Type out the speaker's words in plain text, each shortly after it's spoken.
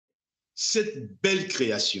cette belle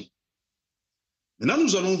création. Maintenant,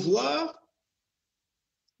 nous allons voir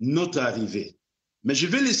notre arrivée. Mais je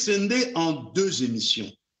vais les scinder en 2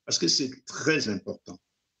 émissions, parce que c'est très important.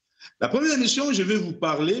 La première émission, je vais vous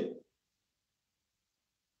parler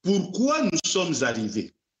pourquoi nous sommes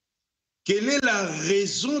arrivés. Quelle est la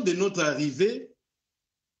raison de notre arrivée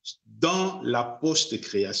dans la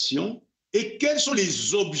post-création et quels sont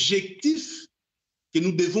les objectifs que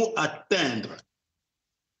nous devons atteindre.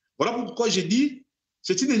 Voilà pourquoi j'ai dit,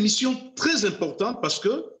 c'est une émission très importante parce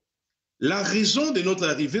que la raison de notre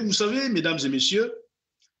arrivée, vous savez, mesdames et messieurs,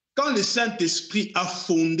 quand le Saint-Esprit a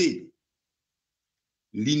fondé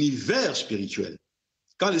l'univers spirituel,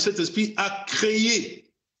 quand le Saint-Esprit a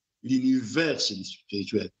créé l'univers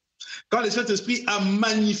spirituel, quand le Saint-Esprit a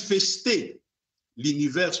manifesté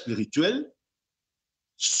l'univers spirituel,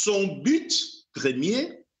 son but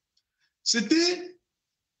premier, c'était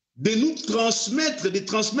de nous transmettre, de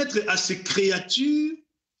transmettre à ces créatures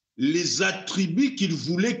les attributs qu'il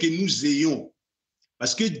voulait que nous ayons.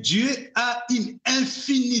 Parce que Dieu a une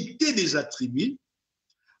infinité des attributs.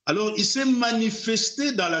 Alors, il s'est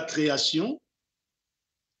manifesté dans la création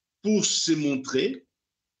pour se montrer,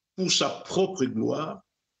 pour sa propre gloire.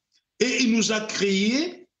 Et il nous a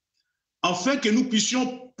créés afin que nous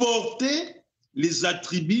puissions porter les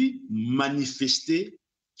attributs manifestés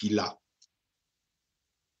qu'il a.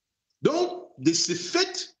 Donc, de ce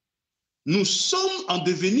fait, nous sommes en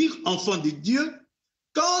devenir enfants de Dieu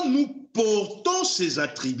quand nous portons ces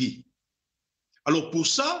attributs. Alors pour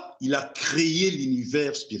ça, il a créé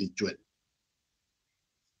l'univers spirituel.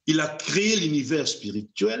 Il a créé l'univers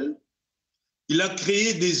spirituel, il a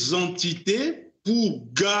créé des entités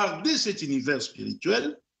pour garder cet univers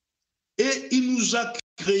spirituel et il nous a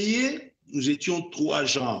créé, nous étions 3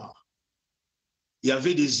 genres. Il y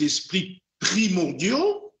avait des esprits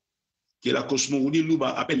primordiaux, que la cosmogonie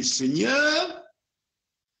Louba appelle Seigneur.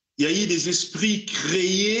 Il y a eu des esprits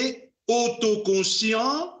créés,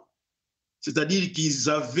 autoconscients, c'est-à-dire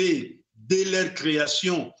qu'ils avaient, dès leur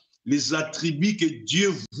création, les attributs que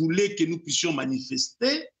Dieu voulait que nous puissions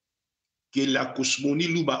manifester, que la cosmogonie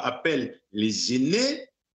Louba appelle les aînés.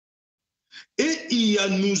 Et il y a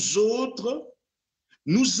nous autres,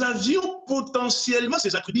 nous avions potentiellement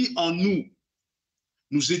ces attributs en nous.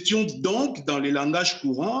 Nous étions donc, dans les langages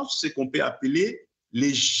courants, ce qu'on peut appeler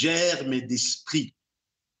les germes d'esprit.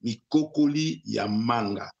 Mikokoli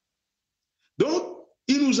Yamanga. Donc,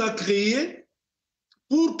 il nous a créés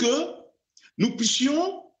pour que nous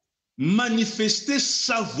puissions manifester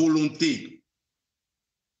sa volonté.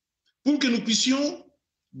 Pour que nous puissions,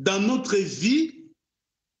 dans notre vie,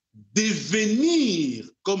 devenir,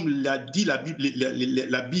 comme l'a dit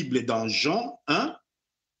la Bible dans Jean 1,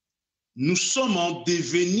 nous sommes en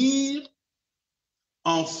devenir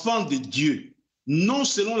enfants de Dieu, non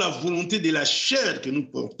selon la volonté de la chair que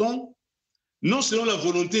nous portons, non selon la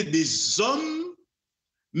volonté des hommes,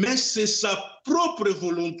 mais c'est sa propre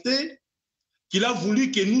volonté qu'il a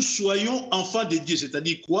voulu que nous soyons enfants de Dieu.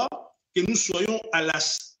 C'est-à-dire quoi? Que nous soyons à la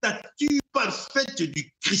stature parfaite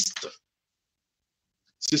du Christ.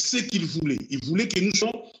 C'est ce qu'il voulait. Il voulait que nous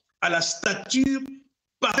soyons à la stature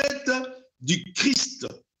parfaite du Christ.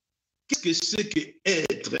 Qu'est-ce que c'est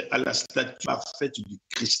qu'être à la stature parfaite du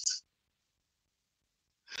Christ?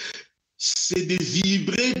 C'est de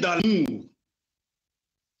vibrer dans l'amour.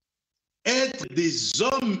 Être des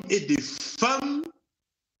hommes et des femmes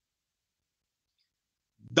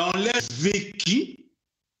dans leur vécu,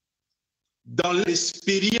 dans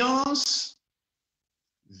l'expérience,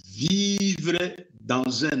 vivre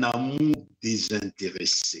dans un amour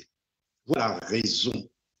désintéressé. Voilà la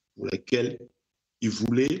raison pour laquelle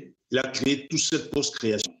il a créé toute cette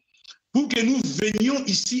post-création. Pour que nous venions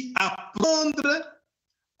ici apprendre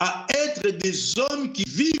à être des hommes qui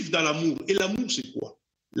vivent dans l'amour. Et l'amour, c'est quoi?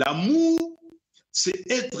 L'amour, c'est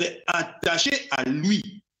être attaché à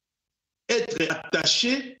lui, être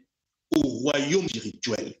attaché au royaume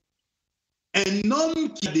spirituel. Un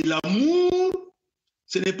homme qui a de l'amour,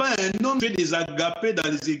 ce n'est pas un homme qui fait des agapés dans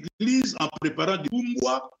les églises en préparant du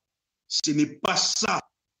boumbois. Ce n'est pas ça.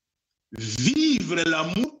 Vivre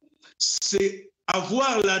l'amour, c'est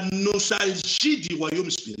avoir la nostalgie du royaume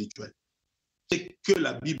spirituel. C'est que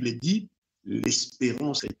la Bible dit,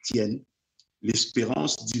 l'espérance chrétienne,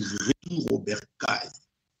 l'espérance du retour au bercail.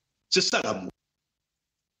 C'est ça l'amour.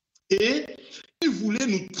 Et il voulait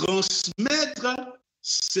nous transmettre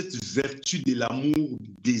cette vertu de l'amour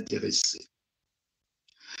désintéressé.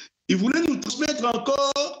 Il voulait nous transmettre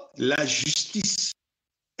encore la justice,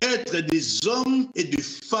 être des hommes et des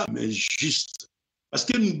femmes justes. Parce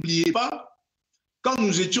que n'oubliez pas, quand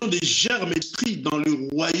nous étions des germes esprits dans le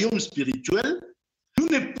royaume spirituel, nous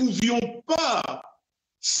ne pouvions pas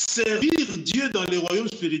servir Dieu dans les royaumes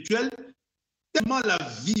spirituels, tellement la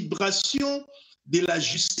vibration de la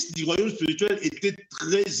justice du royaume spirituel était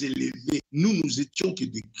très élevée. Nous étions que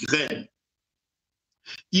des graines.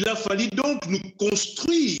 Il a fallu donc nous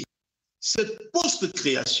construire cette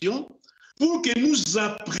post-création pour que nous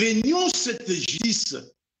apprenions cette justice,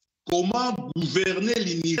 comment gouverner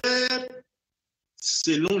l'univers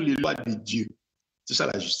selon les lois de Dieu. C'est ça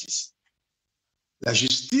la justice. La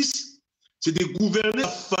justice, c'est de gouverner la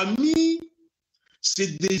famille,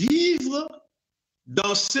 c'est de vivre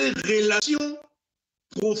dans ces relations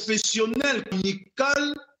professionnelles,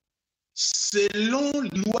 amicales, selon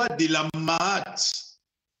les lois de la Maat,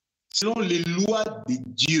 selon les lois de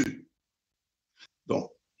Dieu.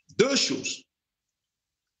 Donc, deux choses.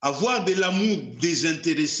 Avoir de l'amour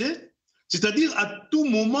désintéressé, c'est-à-dire à tout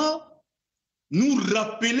moment nous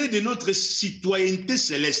rappeler de notre citoyenneté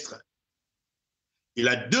céleste. Et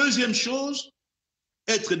la deuxième chose,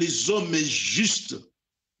 être des hommes justes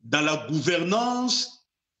dans la gouvernance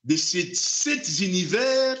de ces 7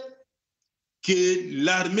 univers que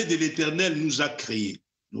l'armée de l'Éternel nous a créés.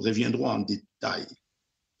 Nous reviendrons en détail.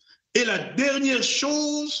 Et la dernière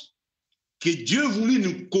chose que Dieu voulait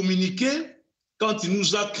nous communiquer quand il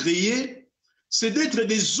nous a créés, c'est d'être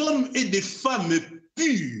des hommes et des femmes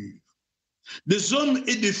purs, des hommes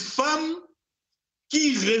et des femmes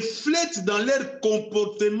qui reflètent dans leur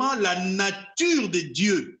comportement la nature de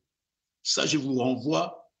Dieu. Ça, je vous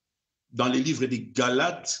renvoie dans les livres des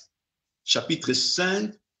Galates, chapitre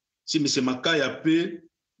 5. Si M. Makaya peut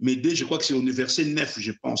m'aider, je crois que c'est au verset 9,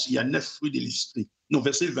 je pense. Il y a 9 fruits de l'esprit. Non,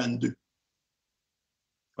 verset 22. Vous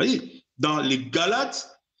voyez, dans les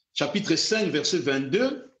Galates, chapitre 5, verset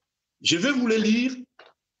 22, je vais vous le lire,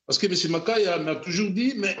 parce que M. Makaya m'a toujours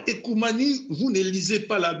dit, mais Ekoumani, vous ne lisez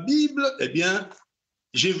pas la Bible, eh bien,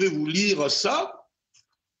 je vais vous lire ça.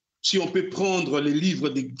 Si on peut prendre les livres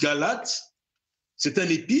des Galates, c'est un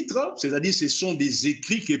épître, c'est-à-dire ce sont des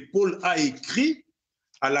écrits que Paul a écrits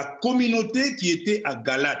à la communauté qui était à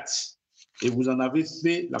Galate. Et vous en avez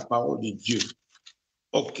fait la parole de Dieu.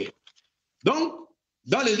 OK. Donc,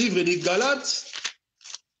 dans les livres des Galates,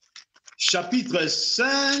 chapitre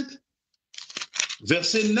 5,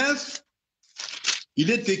 verset 9,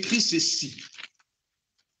 il est écrit ceci.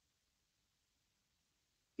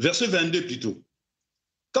 Verset 22 plutôt.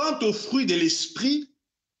 Quant au fruit de l'esprit,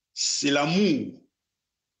 c'est l'amour,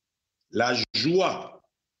 la joie.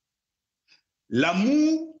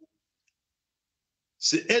 L'amour,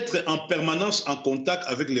 c'est être en permanence en contact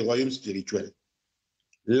avec les royaumes spirituels.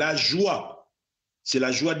 La joie, c'est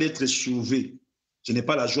la joie d'être sauvé. Ce n'est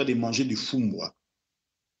pas la joie de manger du foumois.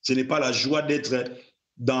 Ce n'est pas la joie d'être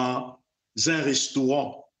dans un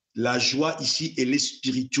restaurant. La joie ici, elle est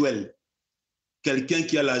spirituelle. Quelqu'un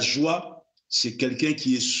qui a la joie, c'est quelqu'un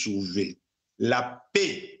qui est sauvé. La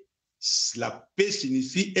paix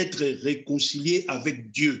signifie être réconcilié avec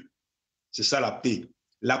Dieu. C'est ça la paix.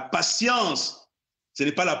 La patience, ce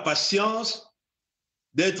n'est pas la patience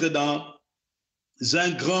d'être dans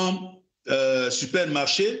un grand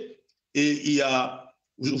supermarché et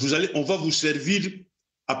on va vous servir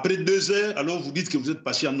après 2 heures, alors vous dites que vous êtes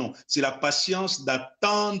patient. Non, c'est la patience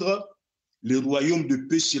d'attendre le royaume de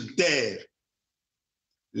paix sur terre.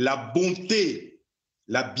 La bonté,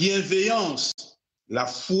 la bienveillance, la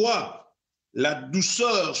foi, la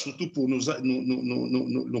douceur, surtout pour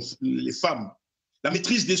les femmes, la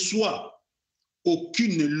maîtrise de soi.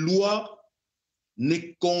 Aucune loi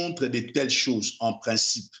n'est contre de telles choses en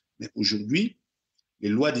principe. Mais aujourd'hui, les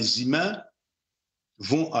lois des humains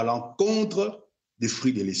vont à l'encontre des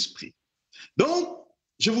fruits de l'esprit. Donc,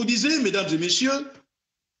 je vous disais, mesdames et messieurs,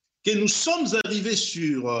 que nous sommes arrivés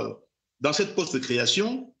dans cette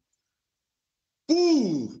post-création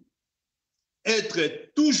pour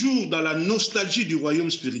être toujours dans la nostalgie du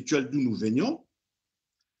royaume spirituel d'où nous venions,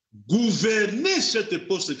 gouverner cette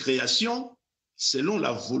post-création selon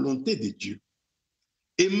la volonté de Dieu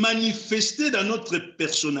et manifester dans notre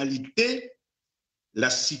personnalité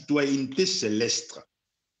la citoyenneté céleste.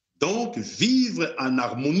 Donc, vivre en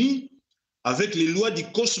harmonie avec les lois du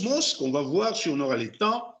cosmos, qu'on va voir si on aura le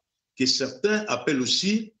temps, que certains appellent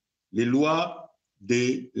aussi les lois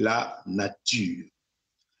de la nature.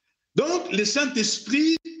 Donc, le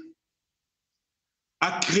Saint-Esprit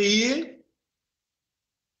a créé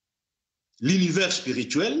l'univers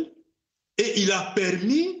spirituel et il a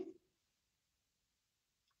permis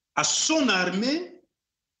à son armée,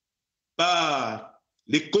 par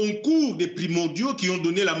les concours des primordiaux qui ont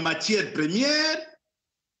donné la matière première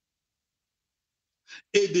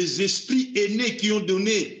et des esprits aînés qui ont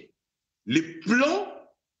donné les plans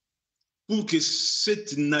pour que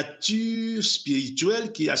cette nature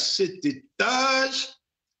spirituelle qui a cet étage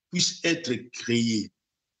puisse être créée.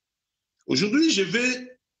 Aujourd'hui, je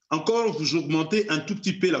vais encore vous augmenter un tout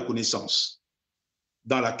petit peu la connaissance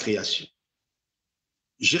dans la création.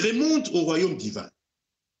 Je remonte au royaume divin.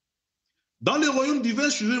 Dans le royaume divin,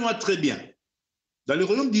 suivez-moi très bien. Dans le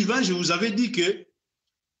royaume divin, je vous avais dit que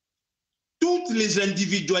toutes les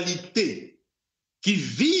individualités qui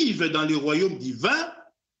vivent dans le royaume divin,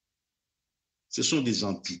 ce sont des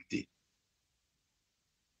entités.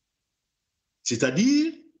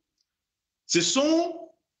 C'est-à-dire, ce sont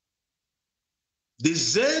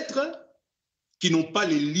des êtres qui n'ont pas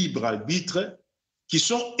le libre arbitre, qui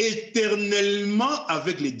sont éternellement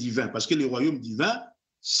avec les divins, parce que le royaume divin,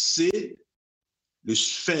 c'est le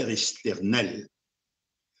sphère externelle.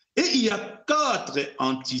 Et il y a 4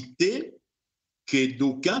 entités que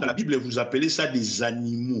d'aucuns, dans la Bible, vous appelez ça des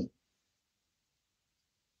animaux.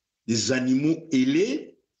 Des animaux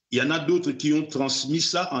ailés. Il y en a d'autres qui ont transmis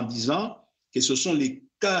ça en disant que ce sont les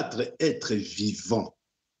 4 êtres vivants.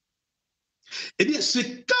 Eh bien,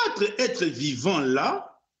 ces 4 êtres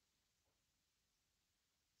vivants-là,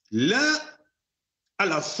 l'un a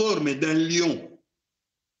la forme d'un lion,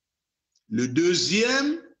 le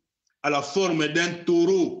deuxième a la forme d'un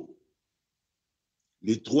taureau,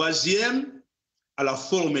 le troisième a la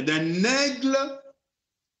forme d'un aigle,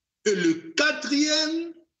 et le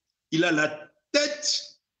 4e, il a la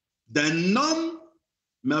tête d'un homme,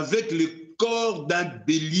 mais avec le corps d'un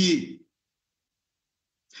bélier.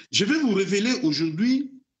 Je vais vous révéler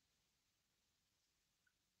aujourd'hui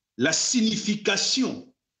la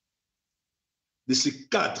signification de ces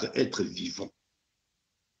 4 êtres vivants.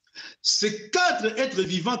 Ces 4 êtres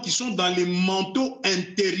vivants qui sont dans les manteaux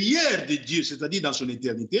intérieurs de Dieu, c'est-à-dire dans son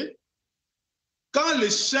éternité, quand le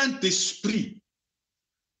Saint-Esprit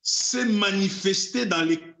s'est manifesté dans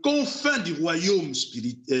les confins du royaume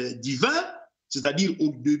divin, c'est-à-dire au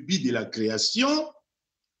début de la création,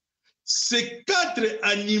 ces 4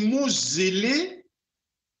 animaux zélés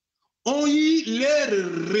ont eu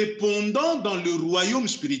leur répondant dans le royaume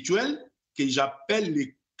spirituel que j'appelle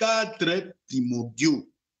les 4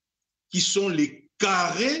 primordiaux, qui sont les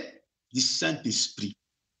carrés du Saint-Esprit.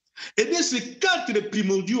 Eh bien, ces 4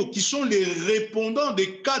 primordiaux qui sont les répondants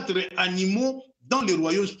des 4 animaux dans le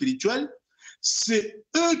royaume spirituel, c'est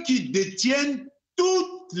eux qui détiennent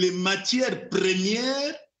toutes les matières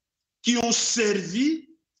premières qui ont servi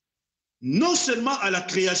non seulement à la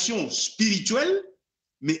création spirituelle,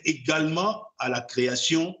 mais également à la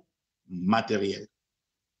création matérielle.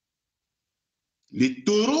 Le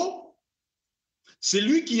taureau, c'est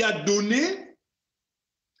lui qui a donné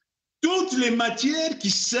toutes les matières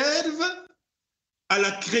qui servent à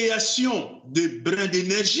la création de brins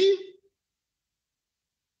d'énergie,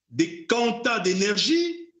 des quantas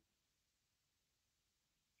d'énergie,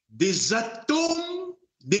 des atomes,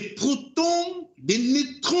 des protons, des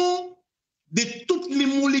neutrons, de toutes les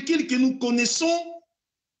molécules que nous connaissons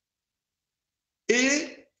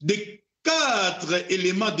et des 4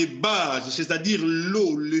 éléments de base, c'est-à-dire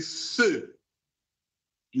l'eau, le feu,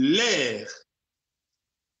 l'air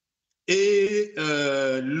et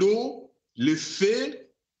l'eau, le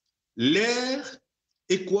feu, l'air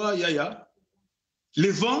et quoi, Yaya? Le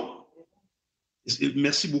vent,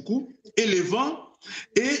 merci beaucoup, et le vent.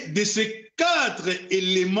 Et de ces 4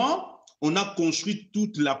 éléments, on a construit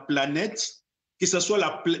toute la planète, que ce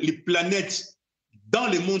soit les planètes dans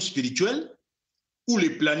le monde spirituel ou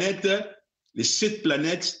les planètes, les 7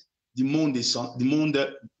 planètes du monde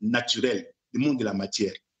naturel, du monde de la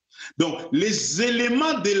matière. Donc, les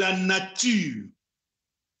éléments de la nature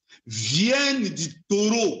viennent du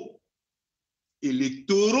taureau. Et le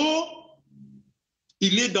taureau,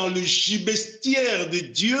 il est dans le gibestière de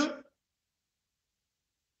Dieu,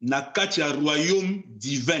 Nakatia royaume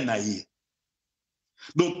divin naïe.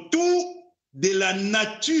 Donc, tout de la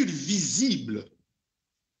nature visible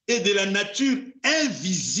et de la nature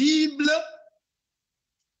invisible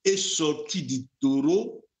est sorti du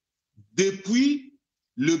taureau depuis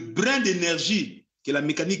le brin d'énergie que la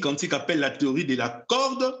mécanique quantique appelle la théorie de la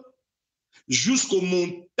corde, jusqu'aux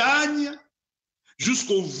montagnes,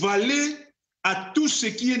 jusqu'aux vallées, à tout ce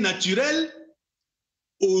qui est naturel,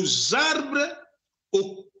 aux arbres,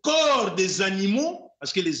 au corps des animaux,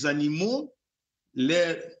 parce que les animaux,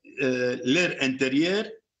 l'air intérieur,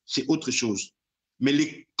 c'est autre chose. Mais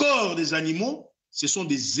les corps des animaux, ce sont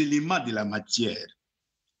des éléments de la matière.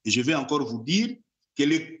 Et je vais encore vous dire que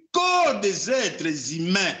le corps des êtres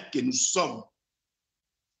humains que nous sommes,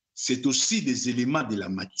 c'est aussi des éléments de la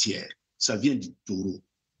matière. Ça vient du taureau.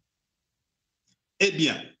 Eh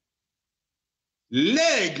bien,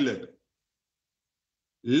 l'aigle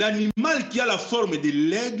l'animal qui a la forme de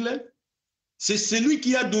l'aigle, c'est celui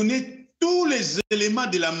qui a donné tous les éléments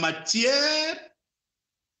de la matière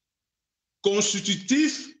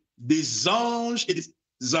constitutifs des anges et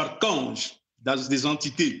des archanges, des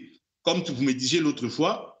entités. Comme vous me disiez l'autre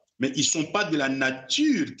fois, mais ils ne sont pas de la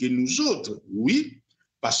nature que nous autres, oui,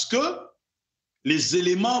 parce que les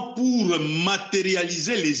éléments pour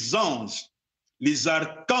matérialiser les anges, les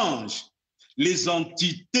archanges, les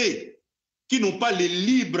entités qui n'ont pas le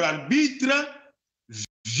libre arbitre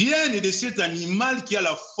viennent de cet animal qui a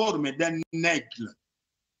la forme d'un aigle.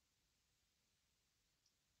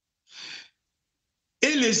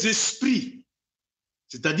 Et les esprits,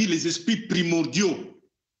 c'est-à-dire les esprits primordiaux,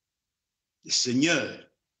 les seigneurs,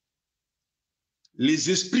 les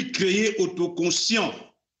esprits créés autoconscients,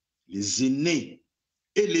 les aînés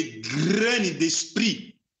et les graines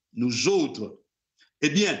d'esprit, nous autres, eh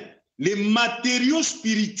bien, les matériaux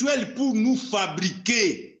spirituels pour nous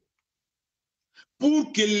fabriquer,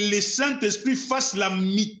 pour que le Saint-Esprit fasse la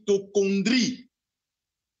mitochondrie,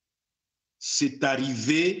 c'est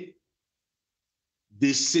arrivé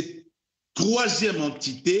de cette troisième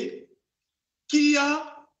entité qui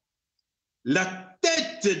a la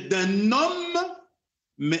tête d'un homme,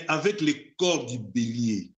 mais avec le corps du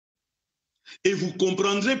bélier. Et vous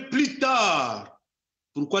comprendrez plus tard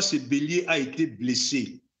pourquoi ce bélier a été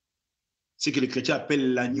blessé. Ce que les chrétiens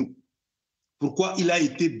appellent l'agneau. Pourquoi il a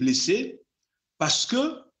été blessé? Parce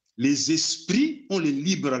que les esprits ont le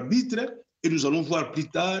libre arbitre et nous allons voir plus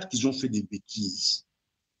tard qu'ils ont fait des bêtises.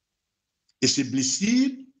 Et ces blessures,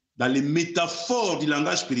 dans les métaphores du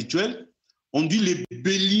langage spirituel, on dit le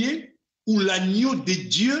bélier ou l'agneau de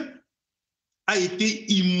Dieu a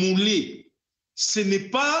été immolé. Ce n'est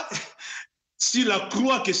pas sur la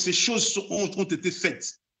croix que ces choses ont été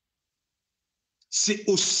faites. C'est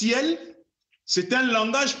au ciel, c'est un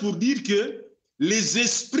langage pour dire que les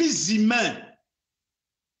esprits humains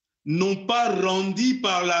n'ont pas rendu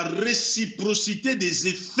par la réciprocité des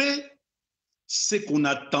effets ce qu'on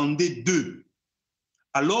attendait d'eux.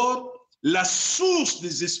 Alors, la source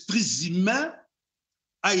des esprits humains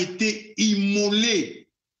a été immolée.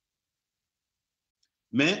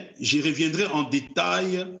 Mais j'y reviendrai en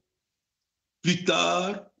détail plus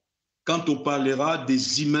tard quand on parlera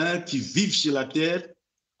des humains qui vivent sur la terre,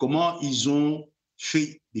 comment ils ont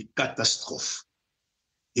fait des catastrophes.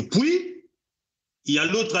 Et puis, il y a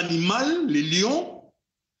l'autre animal, le lion,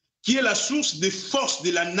 qui est la source des forces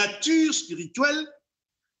de la nature spirituelle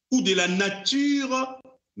ou de la nature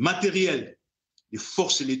matérielle. Les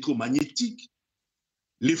forces électromagnétiques,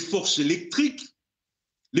 les forces électriques,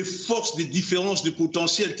 les forces des différences de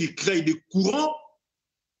potentiel qui créent des courants.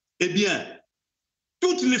 Eh bien,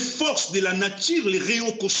 toutes les forces de la nature, les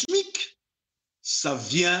rayons cosmiques, ça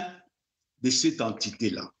vient de cette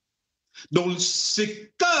entité-là. Donc,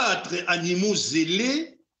 ces quatre animaux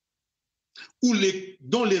ailés,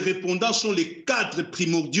 dont les répondants sont les quatre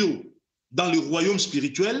primordiaux dans le royaume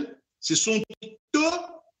spirituel, ce sont eux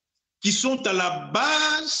qui sont à la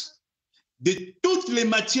base de toutes les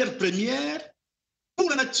matières premières pour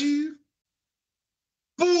la nature,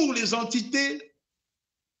 pour les entités,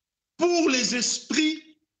 pour les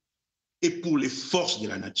esprits et pour les forces de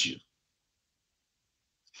la nature.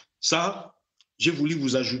 Ça, j'ai voulu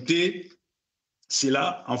vous ajouter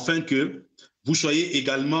cela afin que vous soyez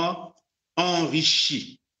également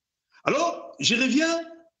enrichis. Alors, je reviens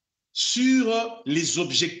sur les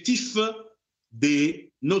objectifs de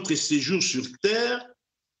notre séjour sur Terre.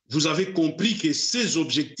 Vous avez compris que ces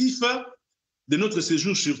objectifs de notre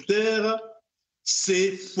séjour sur Terre,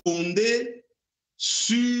 c'est fondé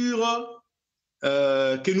sur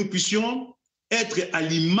que nous puissions être à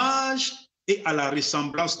l'image et à la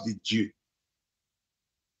ressemblance de Dieu.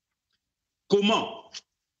 Comment?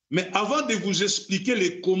 Mais avant de vous expliquer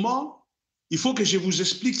le comment, il faut que je vous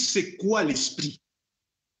explique c'est quoi l'esprit.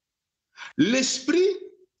 L'esprit,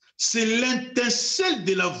 c'est l'étincelle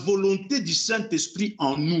de la volonté du Saint-Esprit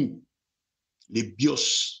en nous, les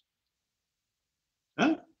BIOS.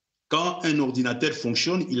 Hein? Quand un ordinateur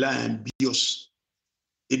fonctionne, il a un BIOS.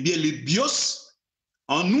 Eh bien, le BIOS,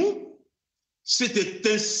 en nous, cette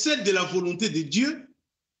étincelle de la volonté de Dieu,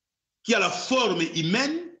 qui a la forme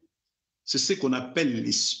humaine, c'est ce qu'on appelle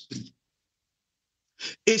l'esprit.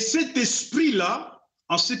 Et cet esprit-là,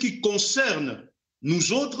 en ce qui concerne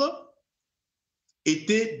nous autres,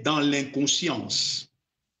 était dans l'inconscience.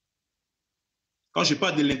 Quand je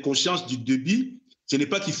parle de l'inconscience du début, ce n'est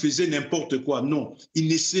pas qu'il faisait n'importe quoi, non. Il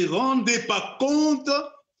ne se rendait pas compte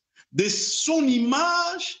de son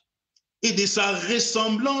image et de sa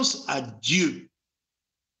ressemblance à Dieu.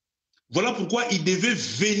 Voilà pourquoi il devait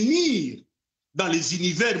venir dans les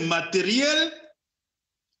univers matériels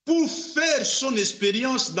pour faire son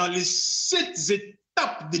expérience dans les 7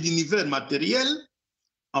 étapes de l'univers matériel,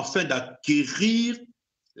 afin d'acquérir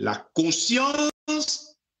la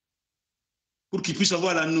conscience, pour qu'il puisse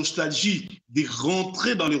avoir la nostalgie de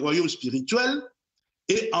rentrer dans le royaume spirituel,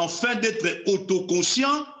 et enfin d'être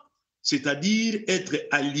autoconscient, c'est-à-dire être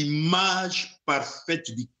à l'image parfaite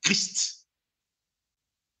du Christ.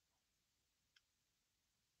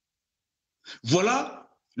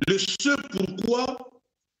 Voilà ce pourquoi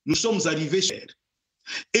nous sommes arrivés sur terre.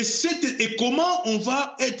 Et comment on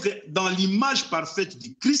va être dans l'image parfaite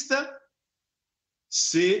du Christ?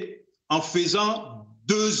 C'est en faisant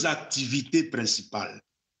 2 activités principales.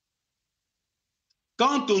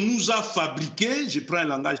 Quand on nous a fabriqués, je prends un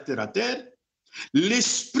langage terre à terre,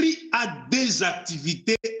 l'esprit a des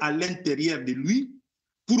activités à l'intérieur de lui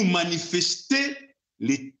pour manifester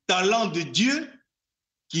les talents de Dieu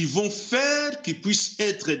qui vont faire qu'il puisse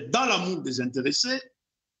être dans l'amour désintéressé,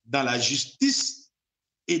 dans la justice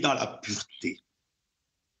et dans la pureté.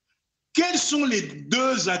 Quelles sont les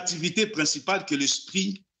 2 activités principales que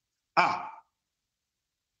l'esprit a?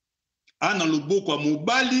 Ana loboko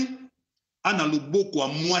mobali, ana loboko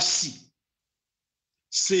mwasi.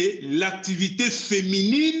 C'est l'activité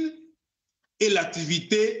féminine et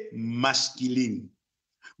l'activité masculine.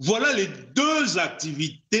 Voilà les 2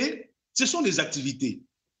 activités. Ce sont des activités.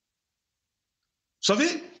 Vous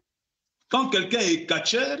savez, quand quelqu'un est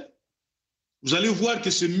catcheur, vous allez voir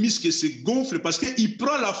que ce muscle se gonfle parce qu'il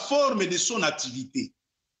prend la forme de son activité.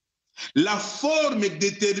 La forme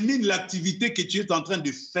détermine l'activité que tu es en train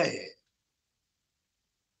de faire.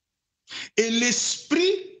 Et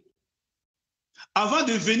l'esprit, avant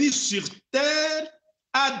de venir sur terre,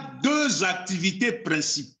 a 2 activités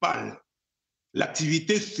principales.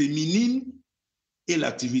 L'activité féminine et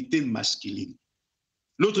l'activité masculine.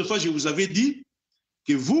 L'autre fois, je vous avais dit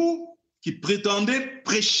que vous qui prétendez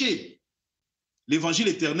prêcher l'évangile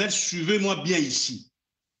éternel, suivez-moi bien ici.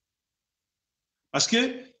 Parce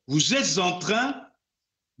que vous êtes en train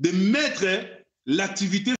de mettre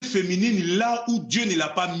l'activité féminine là où Dieu ne l'a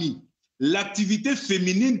pas mis. L'activité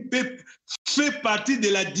féminine fait partie de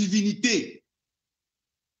la divinité.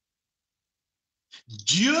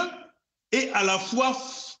 Dieu est à la fois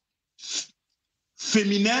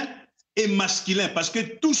féminin et masculin parce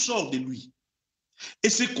que tout sort de lui.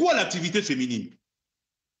 Et c'est quoi l'activité féminine?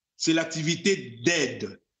 C'est l'activité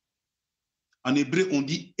d'aide. En hébreu, on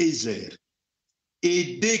dit Ezer.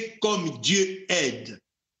 Aider comme Dieu aide.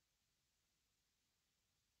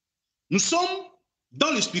 Nous sommes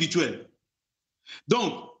dans le spirituel.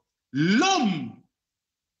 Donc, l'homme,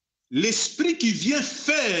 l'esprit qui vient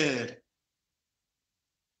faire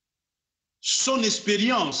son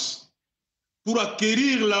expérience pour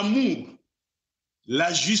acquérir l'amour,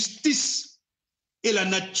 la justice et la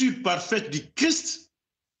nature parfaite du Christ,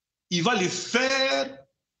 il va le faire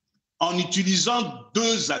en utilisant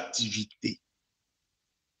 2 activités.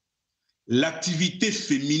 L'activité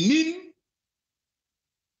féminine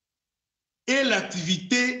et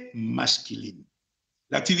l'activité masculine.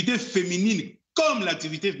 L'activité féminine comme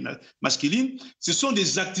l'activité masculine, ce sont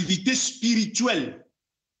des activités spirituelles.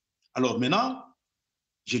 Alors maintenant,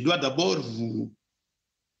 je dois d'abord vous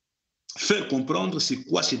faire comprendre c'est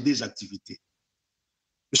quoi ces 2 activités.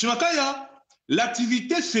 M. Makaya,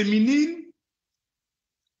 l'activité féminine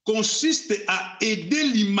consiste à aider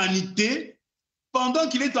l'humanité pendant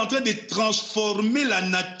qu'il est en train de transformer la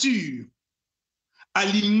nature à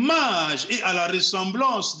l'image et à la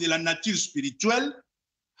ressemblance de la nature spirituelle,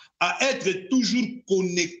 à être toujours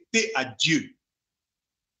connecté à Dieu.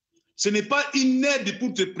 Ce n'est pas une aide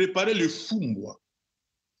pour te préparer le fumbois.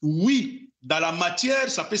 Oui, dans la matière,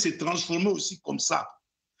 ça peut se transformer aussi comme ça.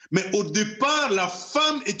 Mais au départ, la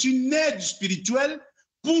femme est une aide spirituelle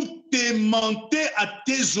pour t'aimanter à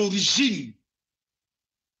tes origines.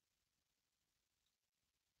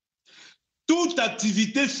 Toute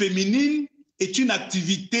activité féminine est une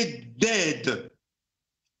activité d'aide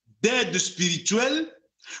spirituelle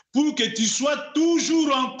pour que tu sois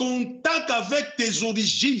toujours en contact avec tes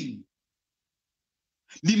origines.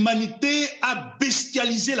 L'humanité a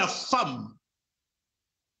bestialisé la femme.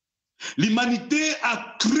 L'humanité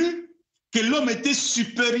a cru que l'homme était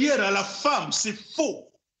supérieur à la femme. C'est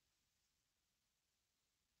faux.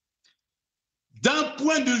 D'un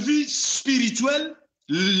point de vue spirituel,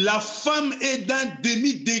 la femme est d'un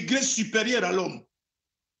demi-degré supérieur à l'homme.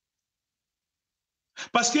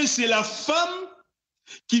 Parce que c'est la femme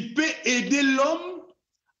qui peut aider l'homme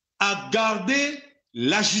à garder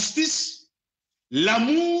la justice,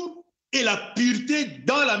 l'amour et la pureté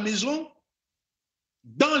dans la maison,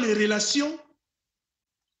 dans les relations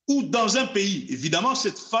ou dans un pays, évidemment,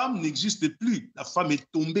 cette femme n'existe plus. La femme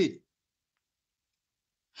est tombée.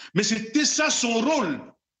 Mais c'était ça son rôle.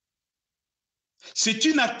 C'est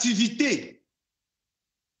une activité.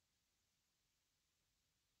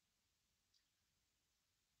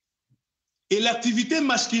 Et l'activité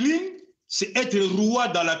masculine, c'est être roi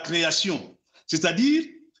dans la création. C'est-à-dire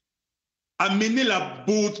amener la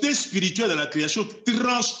beauté spirituelle dans la création,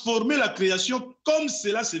 transformer la création comme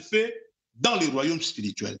cela se fait dans les royaumes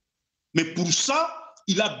spirituels. Mais pour ça,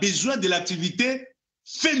 il a besoin de l'activité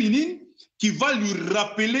féminine qui va lui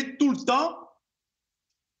rappeler tout le temps.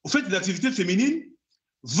 Au fait, l'activité féminine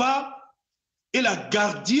est la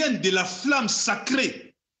gardienne de la flamme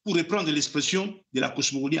sacrée, pour reprendre l'expression de la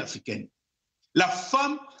cosmogonie africaine. La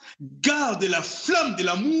femme garde la flamme de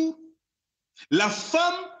l'amour. La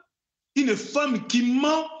femme, une femme qui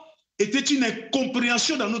ment, était une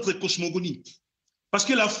incompréhension dans notre cosmogonie. Parce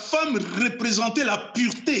que la femme représentait la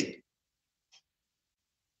pureté.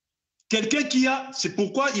 Quelqu'un qui a, c'est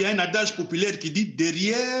pourquoi il y a un adage populaire qui dit,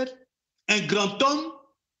 derrière un grand homme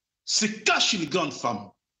se cache une grande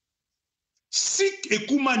femme. Si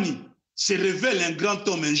Ekumani se révèle un grand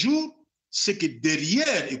homme un jour, c'est que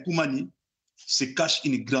derrière Ekumani se cache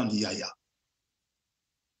une grande yaya.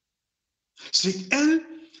 C'est elle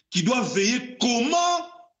qui doit veiller comment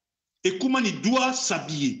Ekumani doit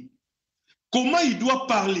s'habiller, comment il doit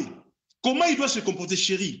parler, comment il doit se comporter.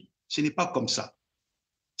 Chérie, ce n'est pas comme ça.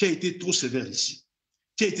 Tu as été trop sévère ici.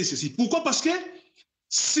 Tu as été ceci. Pourquoi? Parce que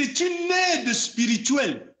c'est une aide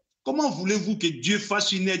spirituelle. Comment voulez-vous que Dieu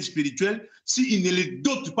fasse une aide spirituelle s'il ne les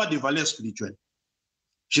dote pas de valeurs spirituelles?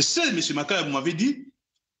 Je sais, M. Makaya, vous m'avez dit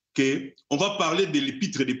qu'on va parler de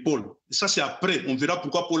l'épître de Paul. Et ça, c'est après. On verra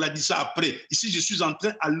pourquoi Paul a dit ça après. Ici, je suis en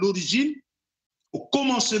train, à l'origine, au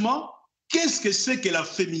commencement, qu'est-ce que c'est que la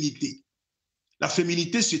féminité? La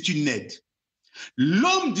féminité, c'est une aide.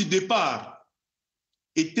 L'homme du départ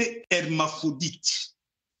était hermaphrodite.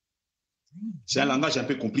 C'est un langage un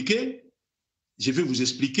peu compliqué. Je vais vous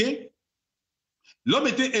expliquer. L'homme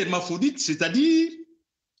était hermaphrodite, c'est-à-dire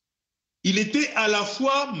il était à la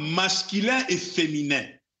fois masculin et féminin.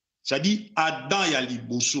 C'est-à-dire Adam et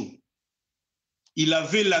Aliboso. Il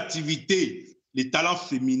avait l'activité, les talents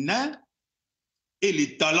féminins et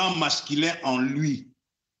les talents masculins en lui.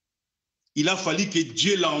 Il a fallu que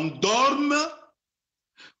Dieu l'endorme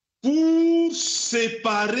pour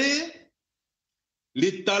séparer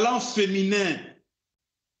les talents féminins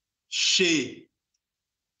chez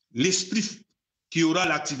l'esprit qui aura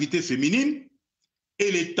l'activité féminine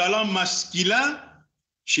et les talents masculins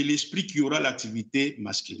chez l'esprit qui aura l'activité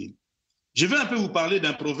masculine. Je vais un peu vous parler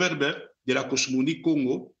d'un proverbe de la cosmogonie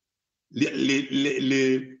Congo, l'histoire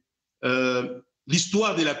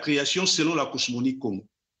de la création selon la cosmogonie Congo.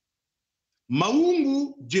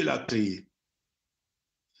 Maungu, Dieu l'a créé.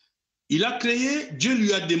 Il a créé, Dieu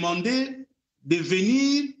lui a demandé de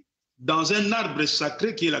venir dans un arbre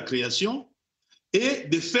sacré qui est la création et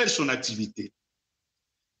de faire son activité.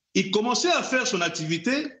 Il commençait à faire son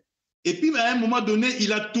activité et puis à un moment donné,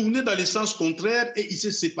 il a tourné dans le sens contraire et il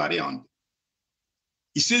s'est séparé en deux.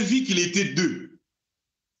 Il s'est vu qu'il était deux.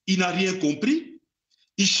 Il n'a rien compris.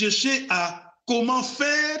 Il cherchait à comment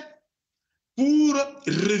faire pour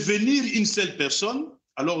revenir une seule personne.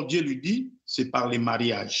 Alors Dieu lui dit, c'est par les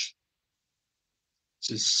mariages.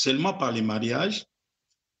 C'est seulement par les mariages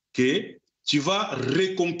que tu vas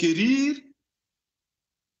reconquérir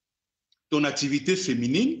ton activité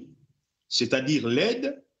féminine, c'est-à-dire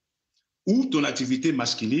l'aide, ou ton activité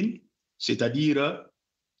masculine, c'est-à-dire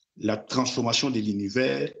la transformation de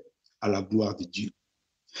l'univers à la gloire de Dieu.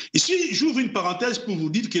 Ici, j'ouvre une parenthèse pour vous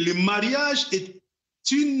dire que le mariage est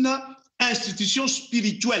une institution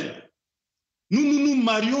spirituelle. Nous ne nous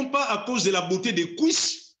marions pas à cause de la beauté des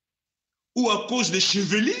cuisses, ou à cause des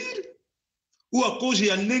chevelures, ou à cause de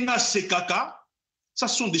Yanenga Sekaka. Ça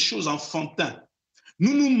sont des choses enfantines.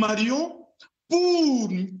 Nous nous marions pour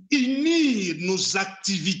unir nos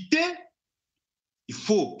activités. Il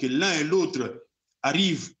faut que l'un et l'autre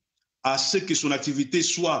arrivent à ce que son activité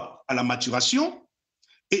soit à la maturation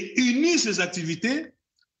et unir ses activités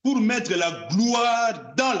pour mettre la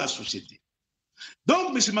gloire dans la société.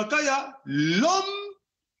 Donc, M. Makaya, l'homme,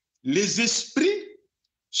 les esprits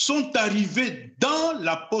sont arrivés dans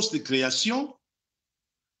la post-création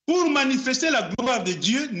pour manifester la gloire de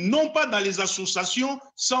Dieu, non pas dans les associations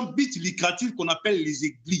sans but lucratif qu'on appelle les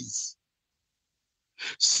églises.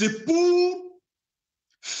 C'est pour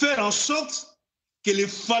faire en sorte que les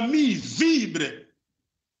familles vibrent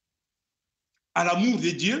à l'amour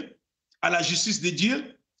de Dieu, à la justice de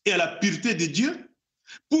Dieu et à la pureté de Dieu,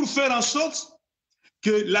 pour faire en sorte que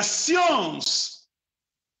la science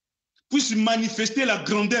puisse manifester la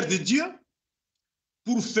grandeur de Dieu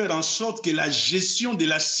pour faire en sorte que la gestion de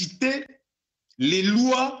la cité, les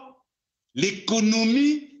lois,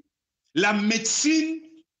 l'économie, la médecine,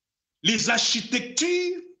 les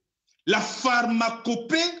architectures, la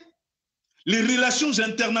pharmacopée, les relations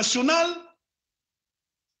internationales,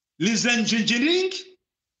 les engineering,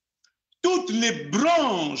 toutes les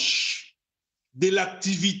branches de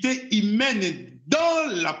l'activité humaine dans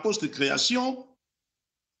la post-création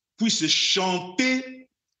puissent chanter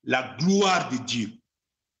la gloire de Dieu,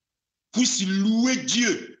 puissent louer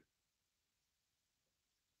Dieu.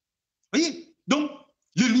 Vous voyez? Donc,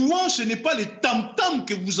 le louange, ce n'est pas le tam-tam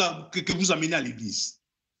que vous amenez à l'église.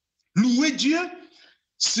 Louer Dieu,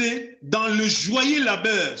 c'est dans le joyeux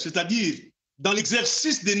labeur, c'est-à-dire dans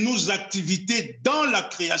l'exercice de nos activités dans la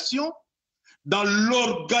création, dans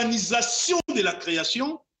l'organisation de la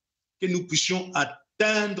création, que nous puissions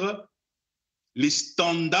atteindre les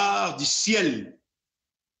standards du ciel.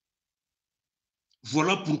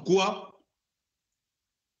 Voilà pourquoi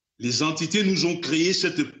les entités nous ont créé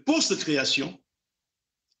cette post-création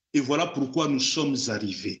et voilà pourquoi nous sommes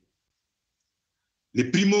arrivés. Les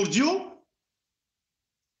primordiaux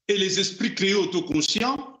et les esprits créés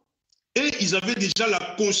autoconscients, et ils avaient déjà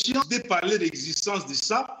la conscience de parler de l'existence de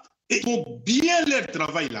ça et ils font bien leur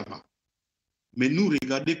travail là-bas. Mais nous,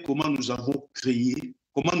 regardez comment nous avons créé,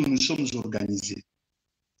 comment nous nous sommes organisés.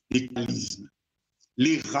 Les capitalismes,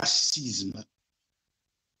 les racismes.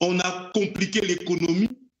 On a compliqué l'économie.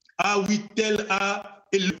 Ah oui, tel A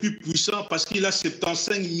est le plus puissant parce qu'il a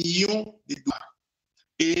 75 millions de dollars.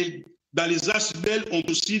 Et dans les asbels, on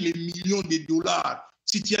a aussi les millions de dollars.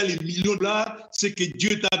 Si tu as les millions de dollars, c'est que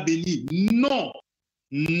Dieu t'a béni. Non,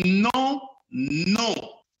 non, non.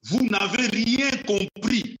 Vous n'avez rien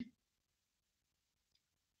compris.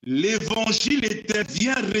 L'évangile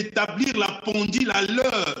vient rétablir la pendule à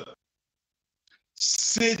l'heure.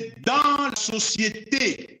 C'est dans la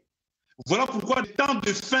société. Voilà pourquoi le temps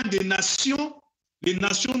de fin des nations, les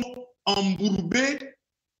nations embourbées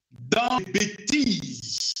dans les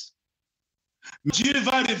bêtises. Dieu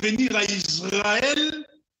va revenir à Israël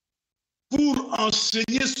pour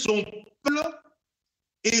enseigner son peuple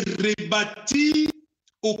et rebâtir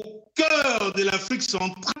au cœur de l'Afrique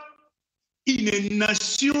centrale une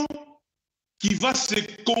nation qui va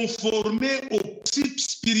se conformer aux principes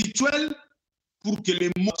spirituels pour que les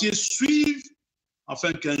moitiés suivent,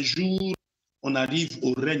 afin qu'un jour, on arrive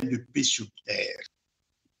au règne de paix sur terre.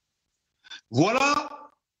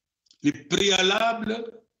 Voilà les préalables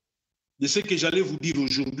de ce que j'allais vous dire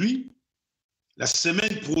aujourd'hui. La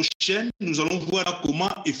semaine prochaine, nous allons voir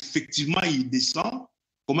comment effectivement il descend,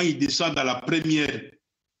 comment il descend dans la première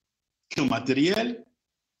création matérielle.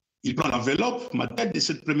 Il prend l'enveloppe matérielle de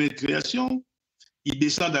cette première création, il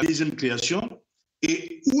descend dans la deuxième création,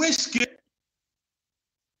 et où est-ce que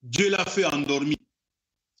Dieu l'a fait endormir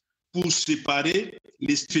pour séparer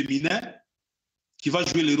l'esprit féminin qui va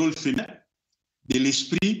jouer le rôle féminin de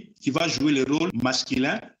l'esprit qui va jouer le rôle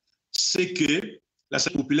masculin, c'est que la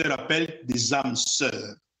scène populaire appelle des âmes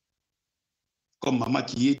sœurs. Comme maman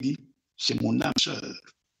qui est dit, c'est mon âme sœur.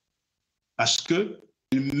 Parce qu'elle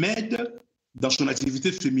m'aide dans son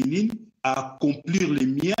activité féminine à accomplir les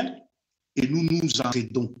miens et nous nous en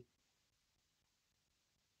aidons.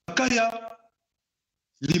 Makaya,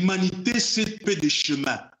 l'humanité s'est fait des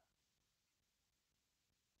chemins.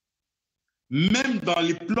 Même dans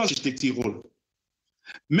les plans architecturaux,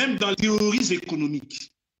 même dans les théories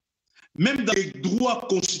économiques, même dans les droits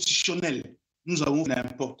constitutionnels, nous avons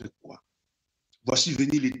n'importe quoi. Voici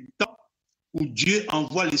venir les temps où Dieu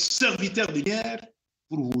envoie les serviteurs de guerre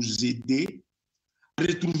pour vous aider à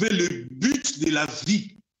retrouver le but de la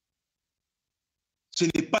vie. Ce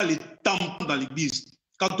n'est pas les tam-tams dans l'église.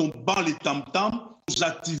 Quand on bat les tam-tams, nos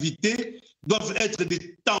activités doivent être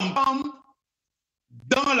des tam-tams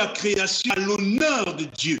dans la création à l'honneur de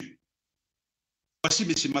Dieu. Voici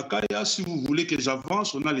M. Makaya, si vous voulez que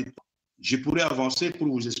j'avance, on a le temps. Je pourrais avancer pour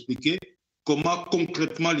vous expliquer comment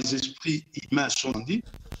concrètement les esprits humains sont dits.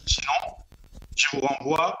 Sinon, je vous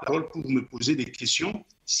renvoie la parole pour me poser des questions.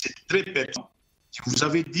 C'est très pertinent. Je vous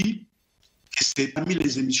avais dit que c'est parmi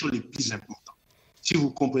les émissions les plus importantes. Si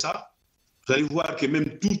vous comprenez ça, vous allez voir que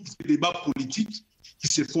même tous les débats politiques qui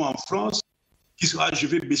se font en France, qui sera je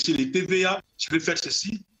vais baisser les TVA, je vais faire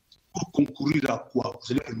ceci, pour concourir à quoi?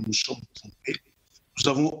 Vous allez voir que nous sommes trompés. Nous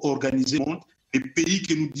avons organisé le monde. Les pays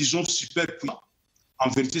que nous disons super puissants, en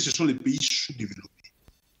vérité, ce sont les pays sous-développés.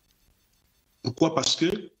 Pourquoi? Parce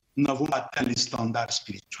que nous n'avons pas atteint les standards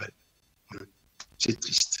spirituels. C'est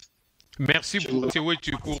triste. Merci beaucoup, M.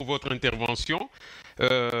 Wetu, pour votre intervention.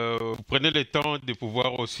 Vous prenez le temps de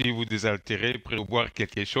pouvoir aussi vous désaltérer, prévoir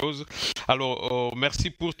quelque chose. Alors, merci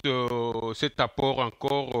pour cet apport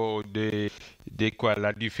encore de quoi,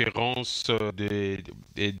 la différence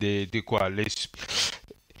de quoi,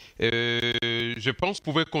 je pense que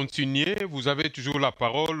vous pouvez continuer. Vous avez toujours la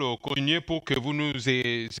parole. Continuez pour que vous nous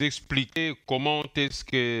expliquiez comment est-ce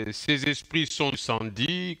que ces esprits sont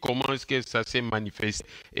descendus, comment est-ce que ça s'est manifesté,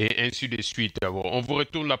 et ainsi de suite. Alors, on vous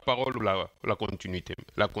retourne la parole ou la continuité.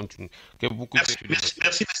 Que vous merci, M.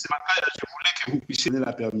 Makaya. Je voulais que vous puissiez donner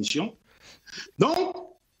la permission. Donc,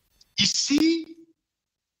 ici,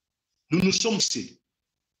 nous nous sommes ici.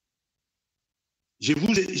 Je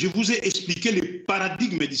vous ai expliqué le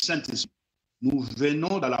paradigme du Saint-Esprit. Nous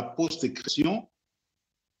venons dans la post-création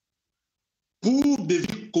pour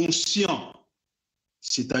devenir conscients,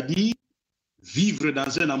 c'est-à-dire vivre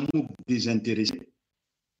dans un amour désintéressé.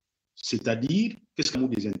 C'est-à-dire, qu'est-ce qu'un amour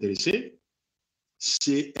désintéressé?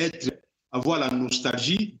 C'est avoir la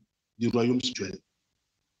nostalgie du royaume spirituel.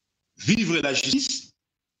 Vivre la justice,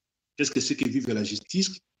 qu'est-ce que c'est que vivre la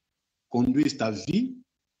justice? Conduire ta vie,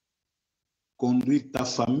 conduire ta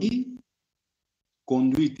famille,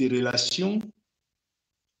 conduire tes relations,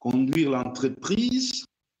 conduire l'entreprise,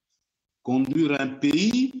 conduire un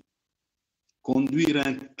pays, conduire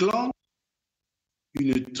un clan,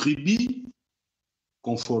 une tribu,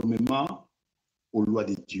 conformément aux lois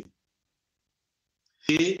de Dieu.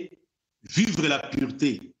 Et vivre la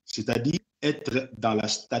pureté, c'est-à-dire être dans la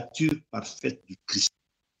stature parfaite du Christ.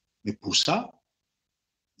 Mais pour ça,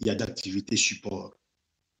 il y a d'activités support.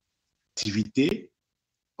 Activités,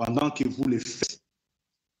 pendant que vous les faites,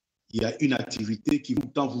 il y a une activité qui vous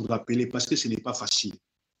tend vous rappeler, parce que ce n'est pas facile.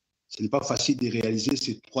 Ce n'est pas facile de réaliser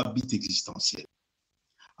ces 3 buts existentiels.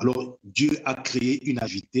 Alors, Dieu a créé une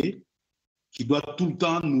activité qui doit tout le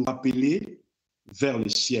temps nous rappeler vers le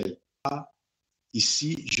ciel. Ah,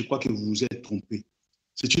 ici, je crois que vous vous êtes trompé.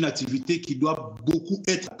 C'est une activité qui doit beaucoup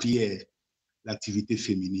être la prière, l'activité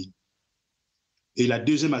féminine. Et la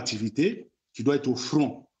deuxième activité, qui doit être au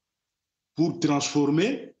front, pour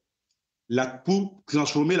transformer la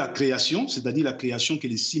création, c'est-à-dire la création que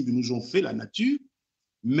les signes nous ont fait, la nature,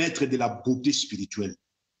 mettre de la beauté spirituelle.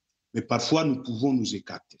 Mais parfois, nous pouvons nous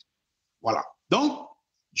écarter. Voilà. Donc,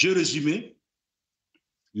 je résumé,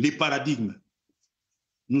 les paradigmes.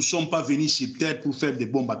 Nous ne sommes pas venus sur Terre pour faire des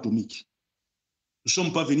bombes atomiques. Nous ne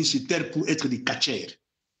sommes pas venus sur Terre pour être des catcheurs,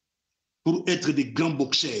 pour être des grands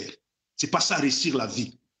boxeurs. Ce n'est pas ça, réussir la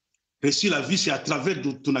vie. Réussir la vie, c'est à travers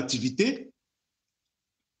ton activité,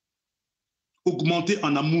 augmenter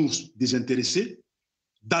en amour désintéressé,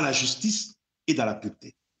 dans la justice et dans la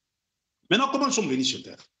pureté. Maintenant, comment nous sommes venus sur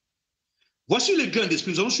Terre? Voici le grain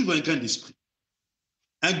d'esprit. Nous allons suivre un grain d'esprit.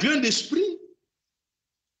 Un grain d'esprit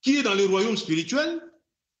qui est dans le royaume spirituel.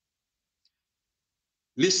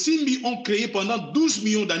 Les Simbi ont créé pendant 12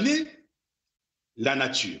 millions d'années la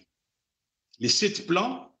nature. Les 7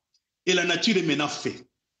 plans et la nature est maintenant faite.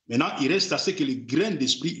 Maintenant, il reste à ce que les grains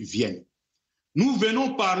d'esprit viennent. Nous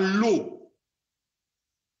venons par l'eau.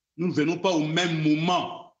 Nous ne venons pas au même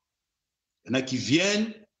moment. Il y en a qui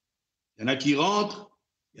viennent, il y en a qui rentrent,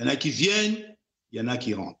 il y en a qui viennent, il y en a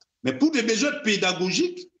qui rentrent. Mais pour des besoins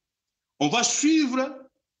pédagogiques, on va suivre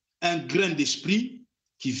un grain d'esprit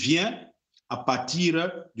qui vient à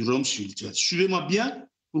partir du royaume spirituel. Suivez-moi bien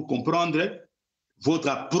pour comprendre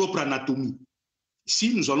votre propre anatomie.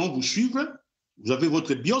 Ici, nous allons vous suivre. Vous avez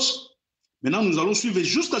votre bios. Maintenant, nous allons suivre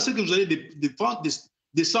jusqu'à ce que vous allez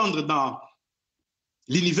descendre dans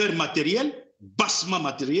l'univers matériel, bassement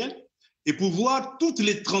matériel, et pour voir toutes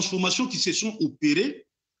les transformations qui se sont opérées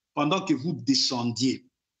pendant que vous descendiez.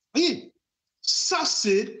 Voyez, ça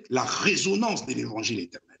c'est la résonance de l'évangile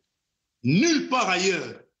éternel. Nulle part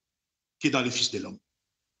ailleurs que dans le Fils de l'homme.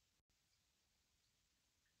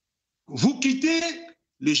 Vous quittez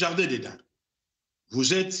le jardin d'Éden.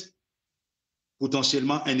 Vous êtes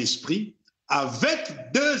potentiellement un esprit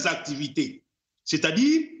avec 2 activités,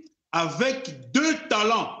 c'est-à-dire avec 2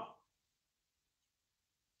 talents.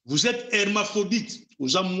 Vous êtes hermaphrodite,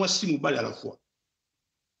 aux amoisi moubali à la fois,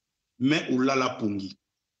 mais au lala pongi.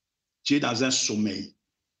 Tu es dans un sommeil,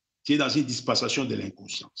 tu es dans une dispensation de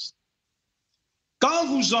l'inconscience. Quand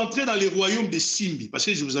vous entrez dans le royaume des Simbi, parce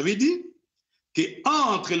que je vous avais dit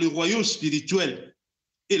qu'entre le royaume spirituel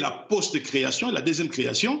et la post-création, la deuxième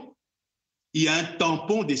création, il y a un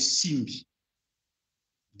tampon des Simbi,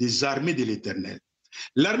 des armées de l'Éternel.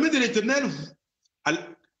 L'armée de l'Éternel,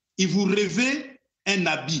 il vous revêt un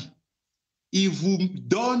habit. Il vous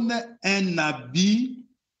donne un habit,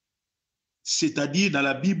 c'est-à-dire dans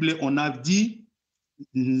la Bible, on a dit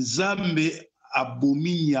Nzambe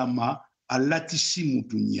abomi nyama alatisi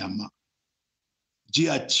mutu nyama. Dieu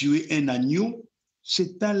a tué un agneau,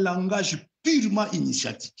 c'est un langage purement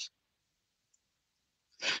initiatique.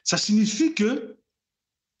 Ça signifie que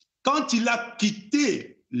quand il a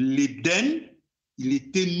quitté l'Éden, il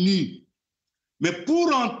était nu. Mais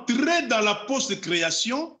pour entrer dans la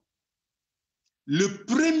post-création, le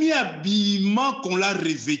premier habillement qu'on l'a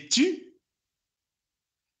revêtu,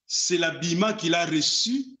 c'est l'habillement qu'il a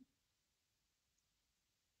reçu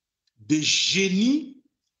des génies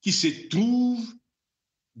qui se trouvent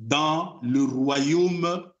dans le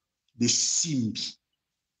royaume des Simbi,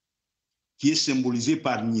 qui est symbolisé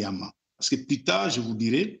par Nyama. Parce que plus tard, je vous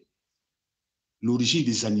dirai l'origine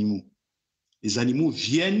des animaux. Les animaux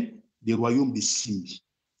viennent des royaumes des Simbi.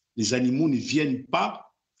 Les animaux ne viennent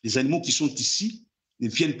pas, les animaux qui sont ici ne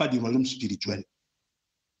viennent pas du royaume spirituel.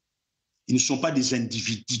 Ils ne sont pas des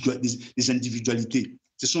individualités,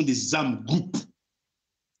 ce sont des âmes groupes.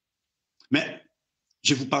 Mais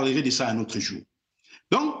je vous parlerai de ça un autre jour.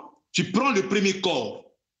 Donc, tu prends le premier corps.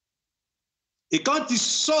 Et quand tu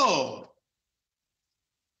sors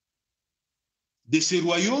de ces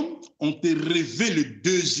royaumes, on te révèle le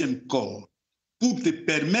deuxième corps pour te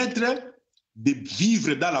permettre de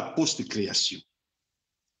vivre dans la post-création.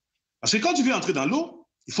 Parce que quand tu veux entrer dans l'eau,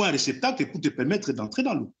 il faut un réceptacle pour te permettre d'entrer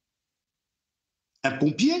dans l'eau. Un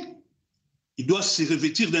pompier, il doit se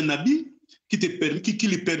revêtir d'un habit qui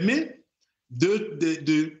lui permet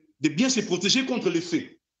de bien se protéger contre le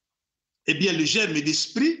feu. Eh bien, le germe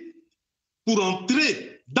d'esprit, pour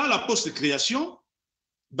entrer dans la post-création,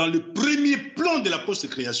 dans le premier plan de la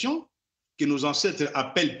post-création, que nos ancêtres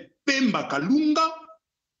appellent Pemba Kalunga,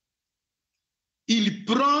 il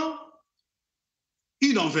prend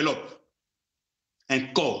une enveloppe, un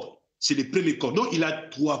corps. C'est le premier corps. Donc, il a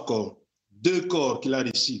 3 corps. 2 corps qu'il a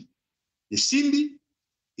reçus des Simbi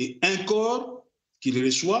et un corps qu'il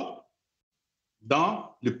reçoit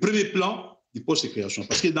dans le premier plan du post-création.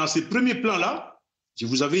 Parce que dans ces premiers plans-là, je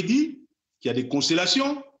vous avais dit qu'il y a des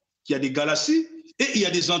constellations, qu'il y a des galaxies et il y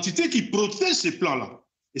a des entités qui protègent ces plans-là.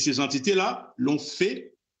 Et ces entités-là l'ont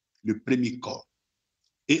fait le premier corps.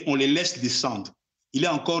 Et on les laisse descendre. Il est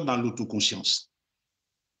encore dans l'autoconscience.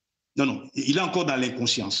 Non, il est encore dans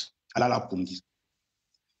l'inconscience. Allah pour dire.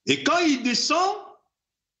 Et quand il descend,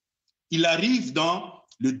 il arrive dans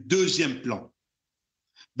le deuxième plan.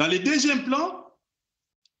 Dans le deuxième plan,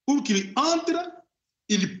 pour qu'il entre,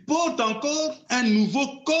 il porte encore un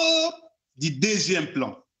nouveau corps du deuxième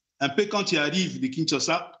plan. Un peu quand tu arrives de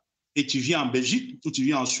Kinshasa et tu viens en Belgique ou tu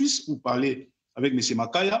viens en Suisse pour parler avec M.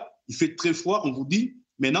 Makaya, il fait très froid, on vous dit,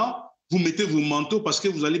 maintenant, vous mettez vos manteaux parce que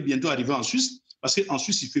vous allez bientôt arriver en Suisse, parce qu'en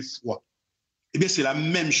Suisse, il fait froid. Eh bien, c'est la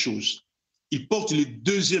même chose. Il porte le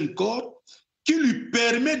deuxième corps qui lui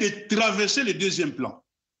permet de traverser le deuxième plan.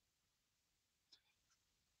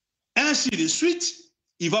 Ainsi de suite,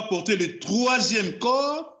 il va porter le troisième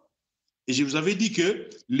corps. Et je vous avais dit que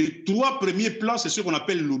les 3 premiers plans, c'est ce qu'on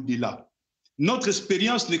appelle l'au-delà. Notre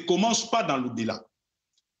expérience ne commence pas dans l'au-delà.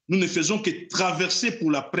 Nous ne faisons que traverser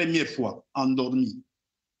pour la première fois, endormis.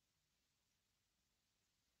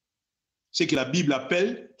 Ce que la Bible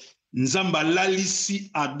appelle Nzamba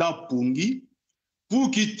Lalisi Adam Pungi, pour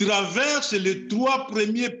qu'il traverse les 3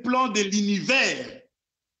 premiers plans de l'univers.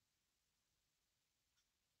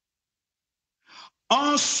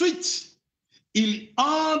 Ensuite, il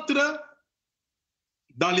entre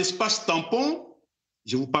dans l'espace tampon.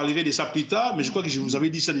 Je vous parlerai de ça plus tard, mais je crois que je vous avais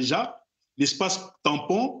dit ça déjà. L'espace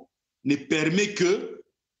tampon ne permet que,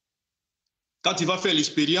 quand il va faire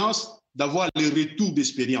l'expérience, d'avoir le retour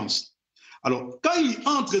d'expérience. Alors, quand il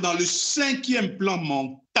entre dans le 5e plan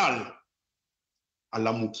mental, à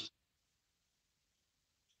l'Amouki.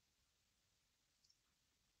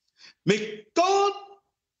 Mais quand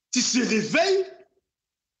il se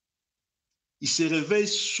réveille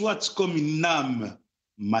soit comme une âme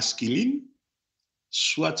masculine,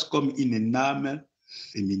 soit comme une âme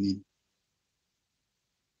féminine.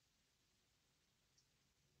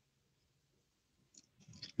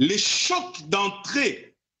 Les chocs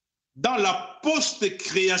d'entrée dans la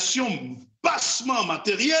post-création bassement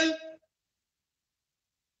matérielle,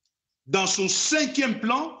 dans son 5e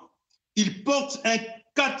plan, il porte un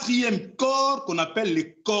 4e corps qu'on appelle le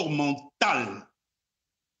corps mental.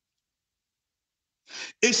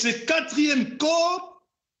 Et ce 4e corps,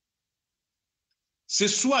 c'est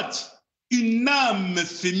soit une âme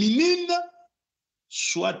féminine,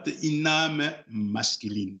 soit une âme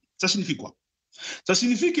masculine. Ça signifie quoi? Ça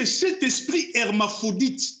signifie que cet esprit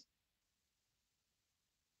hermaphrodite,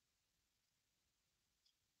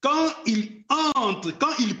 quand il entre,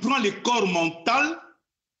 quand il prend le corps mental,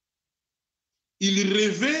 il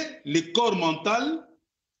revêt le corps mental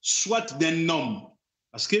soit d'un homme.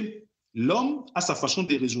 Parce que l'homme a sa façon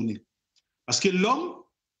de raisonner. Parce que l'homme,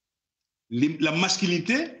 la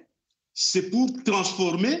masculinité, c'est pour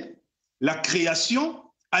transformer la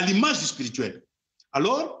création à l'image du spirituel.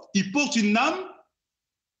 Alors, il porte une âme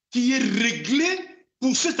qui est réglée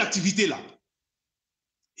pour cette activité-là.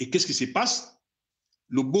 Et qu'est-ce qui se passe?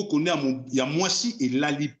 Le beau connaît à Moissi et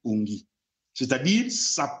l'alipongi. C'est-à-dire,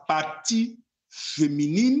 sa partie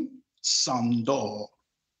féminine s'endort.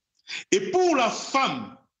 Et pour la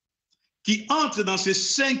femme qui entre dans ce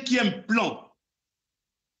 5e plan,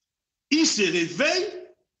 il se réveille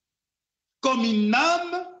comme une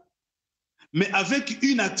âme, mais avec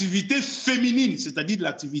une activité féminine, c'est-à-dire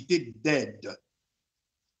l'activité d'aide.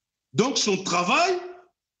 Donc son travail,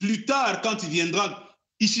 plus tard, quand il viendra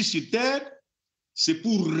ici sur Terre, c'est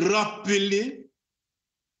pour rappeler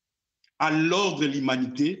à l'ordre de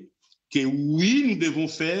l'humanité que oui, nous devons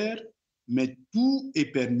faire, mais tout est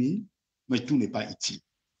permis, mais tout n'est pas utile.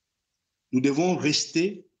 Nous devons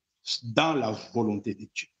rester dans la volonté de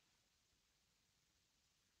Dieu.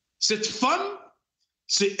 Cette femme,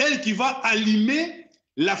 c'est elle qui va allumer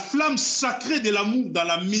la flamme sacrée de l'amour dans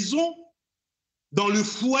la maison, dans le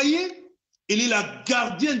foyer. Elle est la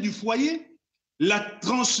gardienne du foyer, la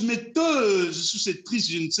transmetteuse,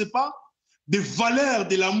 successrice, je ne sais pas, des valeurs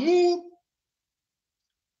de l'amour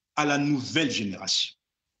à la nouvelle génération.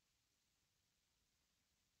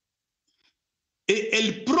 Et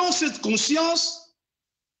elle prend cette conscience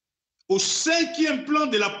au 5e plan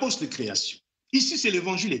de la post-création. Ici, c'est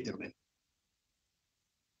l'évangile éternel.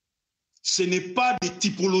 Ce n'est pas des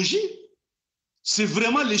typologies, c'est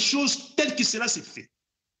vraiment les choses telles que cela s'est fait.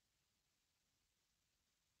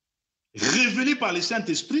 Révélé par le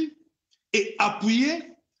Saint-Esprit et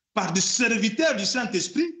appuyé par des serviteurs du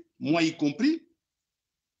Saint-Esprit, moi y compris,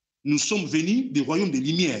 nous sommes venus du royaume des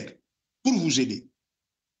Lumières pour vous aider.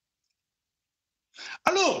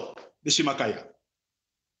 Alors, M. Makaya,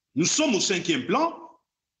 nous sommes au 5e plan,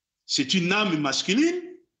 c'est une âme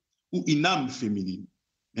masculine ou une âme féminine.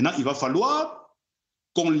 Maintenant, il va falloir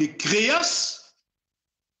qu'on les créasse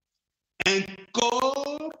un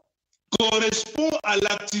corps correspond à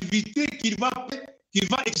l'activité qu'il va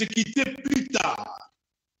exécuter plus tard.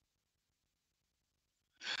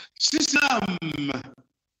 Si l'âme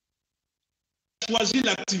choisit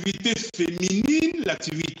l'activité féminine,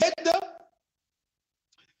 l'activité aide,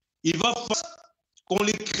 il va falloir qu'on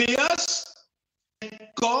les créasse un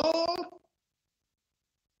corps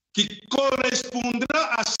qui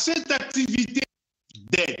correspondra à cette activité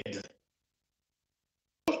d'aide.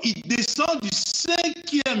 Il descend du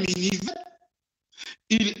 5e univers,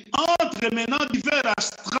 il entre maintenant dans l'univers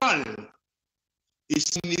astral. Et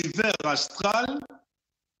c'est l'univers astral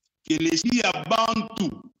que l'esprit abandonne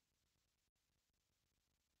tout.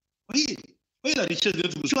 Voyez la richesse de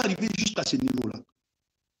notre vie. Je suis arrivé jusqu'à ce niveau-là.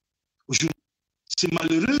 C'est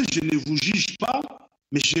malheureux, je ne vous juge pas,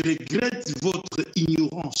 mais je regrette votre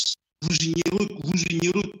ignorance. Vous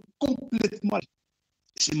ignorez complètement.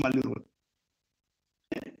 C'est malheureux.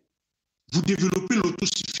 Vous développez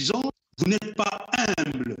l'autosuffisance, vous n'êtes pas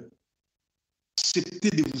humble. Acceptez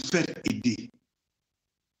de vous faire aider.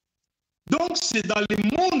 Donc, c'est dans le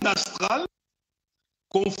monde astral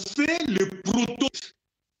qu'on fait le prototype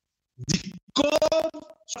du corps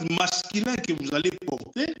masculin que vous allez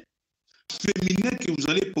porter, féminin que vous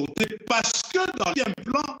allez porter, parce que dans le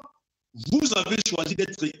plan, vous avez choisi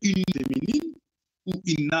d'être une féminine ou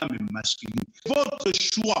une âme masculine. Votre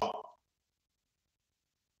choix.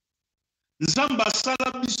 Nzamba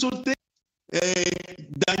Salabisote,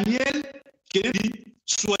 Daniel, qui dit,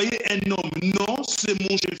 soyez un homme. Non, c'est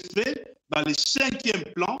mon j'ai fait dans le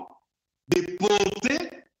 5e plan de porter,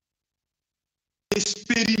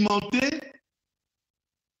 expérimenter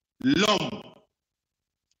l'homme.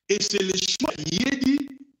 Et c'est le choix Yédi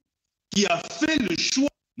qui a fait le choix.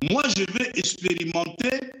 Moi, je vais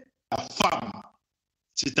expérimenter la femme,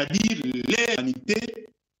 c'est-à-dire l'humanité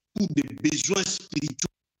pour des besoins spirituels.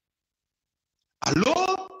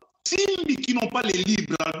 Alors, ceux qui n'ont pas les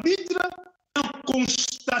libres arbitres ont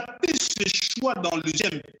constaté ce choix dans le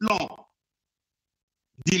 2e plan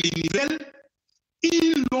de l'univers.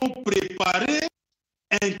 Ils ont préparé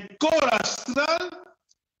un corps astral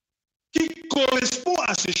qui correspond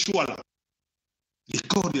à ce choix-là. Le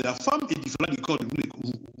corps de la femme est différent du corps de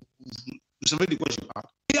vous. Vous savez de quoi je parle.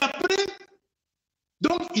 Et après,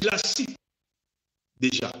 donc il a cité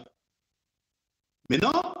déjà.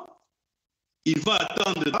 Maintenant, il va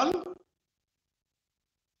attendre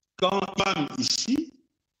quand femme ici,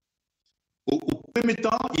 au premier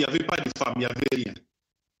temps, il n'y avait pas de femme, il n'y avait rien.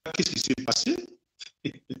 Qu'est-ce qui s'est passé?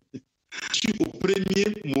 Je suis au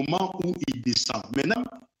premier moment où il descend. Maintenant,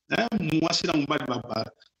 moi, c'est dans mon bas de papa.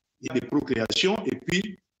 il y a des procréations et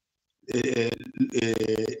puis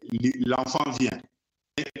l'enfant vient.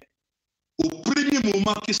 Au premier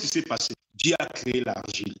moment, qu'est-ce qui s'est passé? Dieu a créé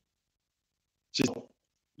l'argile. C'est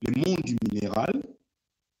le monde du minéral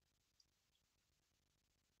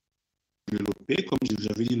développé, comme je vous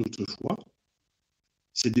avais dit l'autre fois,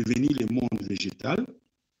 c'est devenu le monde végétal.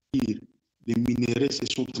 Les minéraux se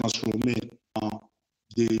sont transformés en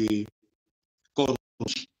des corps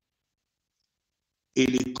et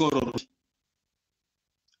les corps ont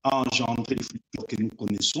engendré les fleurs que nous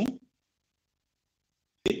connaissons.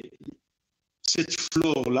 Et cette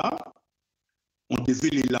flore-là, on devait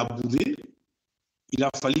les labourer. Il a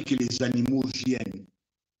fallu que les animaux viennent.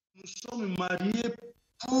 Nous sommes mariés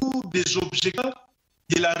pour des objets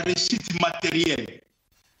de la réussite matérielle.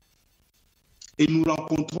 Et nous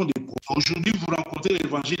rencontrons des problèmes. Aujourd'hui, vous rencontrez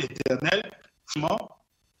l'évangile éternel.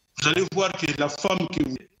 Vous allez voir que la femme que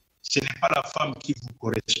vous êtes, ce n'est pas la femme qui vous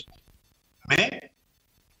correspond. Mais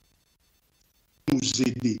nous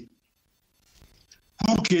aider.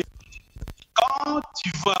 Pour que quand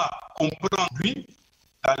tu vas comprendre lui,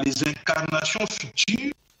 dans les incarnations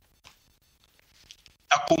futures,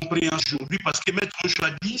 ta compréhension aujourd'hui, parce que Maître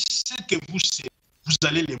Joshua dit, ce que vous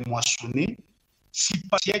allez les moissonner, si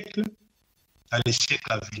pas siècle, dans les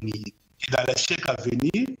siècles à venir. Et dans les siècles à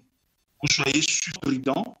venir, vous soyez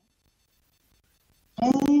prudents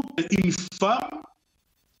pour une femme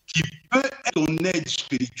qui peut être ton aide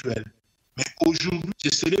spirituelle. Mais aujourd'hui, je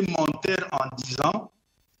serais menteur en disant,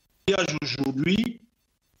 les mariages aujourd'hui,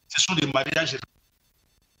 ce sont des mariages.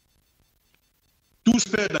 Tout se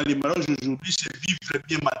fait dans les mariages aujourd'hui, c'est vivre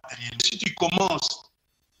bien matériel. Si tu commences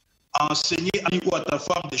à enseigner à ta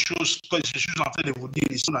femme des choses que je suis en train de vous dire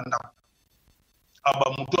ici,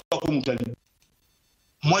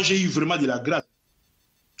 moi j'ai eu vraiment de la grâce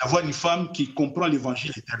d'avoir une femme qui comprend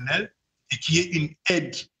l'évangile éternel et qui est une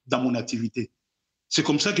aide dans mon activité. C'est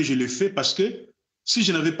comme ça que je le fais parce que si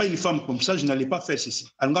je n'avais pas une femme comme ça, je n'allais pas faire ceci.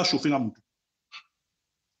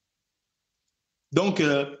 Donc,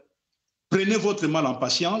 prenez votre mal en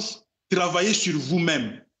patience, travaillez sur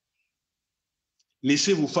vous-même.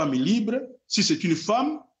 Laissez vos femmes libres. Si c'est une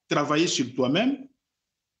femme, travaillez sur toi-même.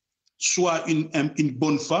 Sois une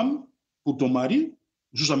bonne femme pour ton mari.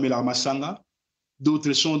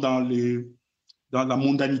 D'autres sont dans la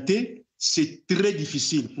mondanité. C'est très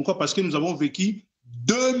difficile. Pourquoi? Parce que nous avons vécu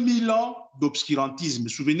 2000 ans d'obscurantisme.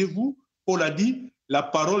 Souvenez-vous, Paul a dit, la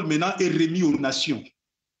parole maintenant est remise aux nations.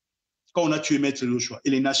 Quand on a tué Maître Joshua. Et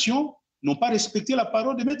les nations n'ont pas respecté la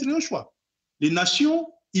parole de Maître Joshua. Les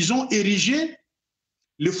nations, ils ont érigé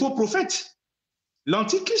le faux prophète,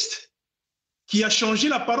 l'antichrist, qui a changé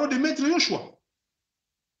la parole de Maître Joshua.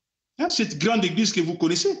 Hein, cette grande église que vous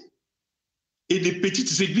connaissez. Et les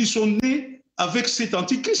petites églises sont nées avec cet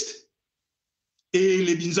antichrist. Et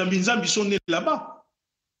les binzam-binzam, ils sont nés là-bas.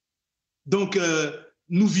 Donc,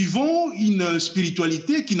 nous vivons une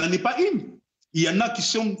spiritualité qui n'en est pas une. Il y en a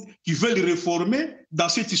qui veulent réformer dans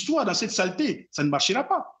cette histoire, dans cette saleté. Ça ne marchera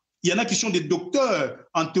pas. Il y en a qui sont des docteurs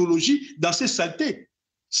en théologie dans cette saleté.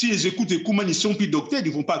 S'ils écoutent les Kouman, ils sont plus docteurs, ils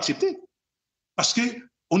ne vont pas accepter. Parce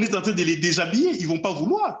qu'on est en train de les déshabiller, ils ne vont pas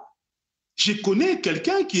vouloir. Je connais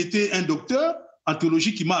quelqu'un qui était un docteur en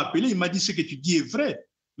théologie qui m'a appelé, il m'a dit ce que tu dis est vrai.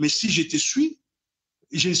 Mais si je te suis,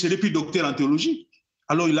 je ne serai plus docteur en théologie.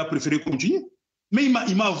 Alors il a préféré continuer. Mais il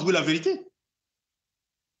m'a avoué la vérité.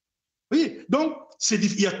 Vous voyez? Donc,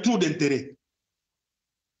 il y a trop d'intérêts.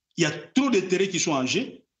 Il y a trop d'intérêts qui sont en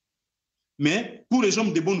jeu. Mais pour les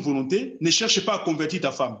hommes de bonne volonté, ne cherchez pas à convertir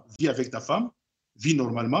ta femme. Vis avec ta femme, vis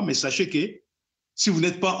normalement, mais sachez que si vous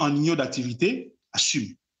n'êtes pas en union d'activité,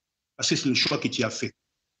 assume. Parce que c'est le choix que tu as fait.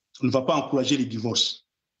 On ne va pas encourager les divorces.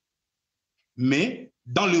 Mais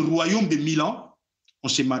dans le royaume de 1000 ans, on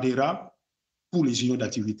se mariera pour les unions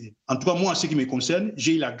d'activité. En tout cas, moi, en ce qui me concerne,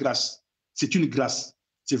 j'ai eu la grâce. C'est une grâce.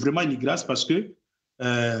 C'est vraiment une grâce parce que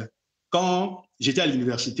quand j'étais à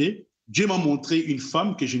l'université, Dieu m'a montré une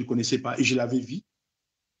femme que je ne connaissais pas et je l'avais vue.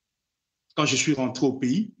 Quand je suis rentré au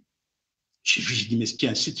pays, j'ai vu, j'ai dit, mais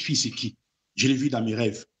tiens, cette fille, c'est qui? Je l'ai vue dans mes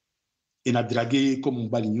rêves. Elle a dragué comme un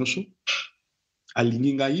balignoso à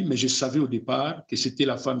l'Iningaï, mais je savais au départ que c'était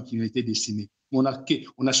la femme qui m'était destinée. On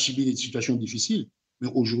a subi des situations difficiles, mais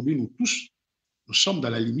aujourd'hui, nous tous, nous sommes dans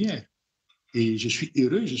la lumière. Et je suis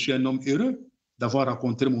heureux, je suis un homme heureux d'avoir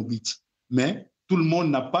rencontré mon but. Mais tout le monde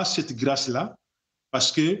n'a pas cette grâce-là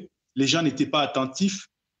parce que les gens n'étaient pas attentifs.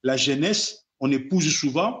 La jeunesse, on épouse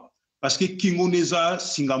souvent parce que Kingoneza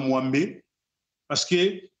Singamwambe, parce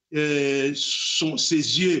que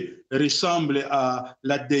ses yeux ressemblent à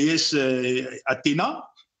la déesse Athéna.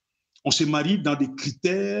 On se marie dans des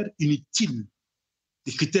critères inutiles,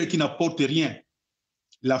 des critères qui n'apportent rien.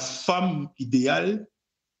 la femme idéale,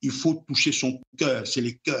 il faut toucher son cœur, c'est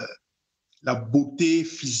le cœur. La beauté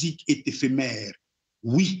physique est éphémère.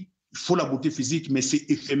 Oui, il faut la beauté physique, mais c'est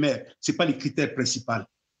éphémère. Ce n'est pas le critère principal.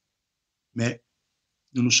 Mais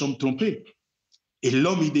nous nous sommes trompés. Et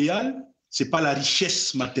l'homme idéal, ce n'est pas la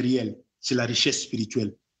richesse matérielle, c'est la richesse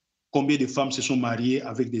spirituelle. Combien de femmes se sont mariées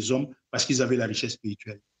avec des hommes parce qu'ils avaient la richesse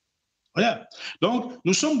spirituelle? Voilà. Donc,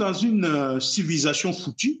 nous sommes dans une civilisation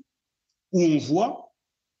foutue où on voit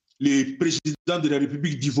les présidents de la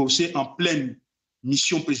République divorcer en pleine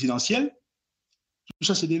mission présidentielle. Tout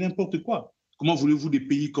ça, c'est de n'importe quoi. Comment voulez-vous des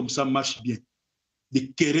pays comme ça marchent bien?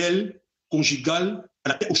 Des querelles conjugales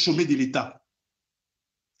au sommet de l'État.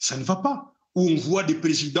 Ça ne va pas. Où on voit des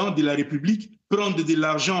présidents de la République prendre de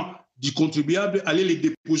l'argent du contribuable, aller les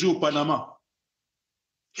déposer au Panama.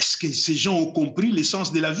 Est-ce que ces gens ont compris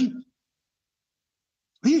l'essence de la vie?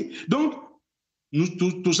 Oui, donc, nous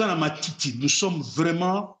tous en matiti, nous sommes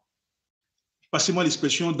vraiment, passez-moi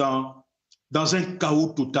l'expression, dans un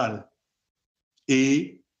chaos total.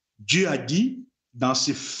 Et Dieu a dit, dans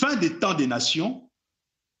ces fins des temps des nations,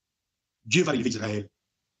 Dieu va élever Israël.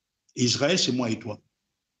 Et Israël, c'est moi et toi.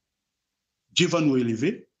 Dieu va nous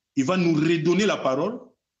élever, il va nous redonner la parole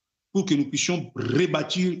pour que nous puissions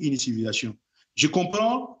rebâtir une civilisation. Je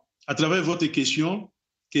comprends, à travers votre question,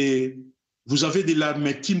 que vous avez de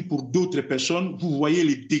l'amertume pour d'autres personnes, vous voyez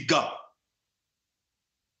les dégâts.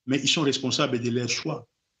 Mais ils sont responsables de leur choix.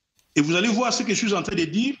 Et vous allez voir ce que je suis en train de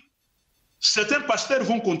dire. Certains pasteurs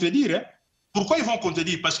vont contredire. Hein? Pourquoi ils vont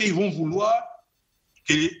contredire? Parce qu'ils vont vouloir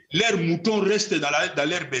que leurs moutons restent dans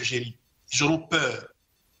leur bergerie. Ils auront peur.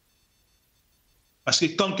 Parce que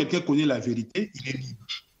quand quelqu'un connaît la vérité, il est libre.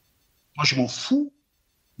 Moi, je m'en fous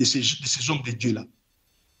de ces hommes de Dieu-là.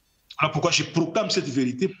 Voilà pourquoi je proclame cette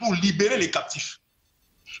vérité pour libérer les captifs.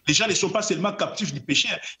 Les gens ne sont pas seulement captifs du péché,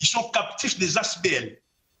 ils sont captifs des ASBL.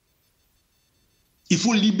 Il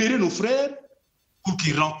faut libérer nos frères pour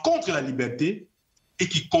qu'ils rencontrent la liberté et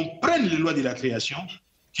qu'ils comprennent les lois de la création,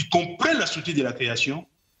 qu'ils comprennent la structure de la création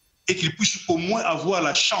et qu'ils puissent au moins avoir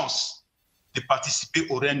la chance de participer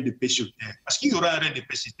au règne de paix sur terre. Parce qu'il y aura un règne de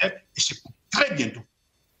paix sur terre et c'est pour très bientôt.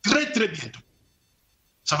 Très, très bientôt.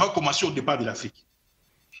 Ça va commencer au départ de l'Afrique.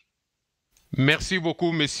 Merci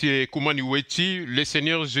beaucoup, Monsieur Koumaniweti. Le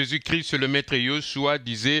Seigneur Jésus-Christ, le Maître Yoshua,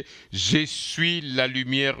 disait « Je suis la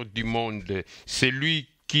lumière du monde. Celui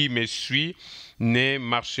qui me suit ne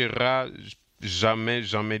marchera jamais,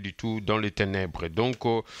 jamais du tout dans les ténèbres. » Donc,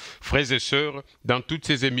 frères et sœurs, dans toutes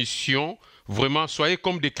ces émissions, vraiment, soyez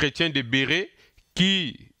comme des chrétiens de Béret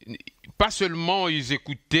qui... Pas seulement ils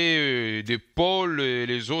écoutaient de Paul et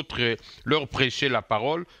les autres leur prêcher la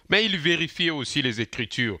parole, mais ils vérifiaient aussi les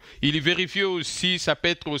Écritures. Ils vérifiaient aussi, ça peut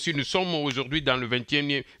être aussi, nous sommes aujourd'hui dans le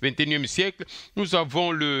 21e siècle, nous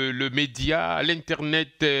avons le média, l'Internet,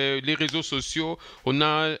 les réseaux sociaux, on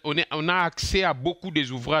a accès à beaucoup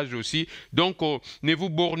des ouvrages aussi. Donc, ne vous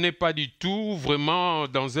bornez pas du tout, vraiment,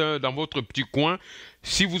 dans votre petit coin.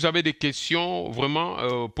 Si vous avez des questions,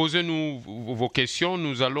 vraiment, posez-nous vos questions.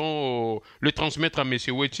 Nous allons le transmettre à M.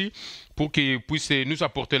 Weti pour qu'il puisse nous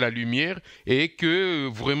apporter la lumière et que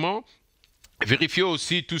vraiment, vérifiez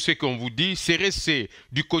aussi tout ce qu'on vous dit. C'est resté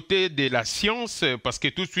du côté de la science parce que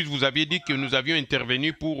tout de suite, vous aviez dit que nous avions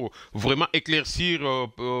intervenu pour vraiment éclaircir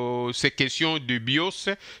ces questions de BIOS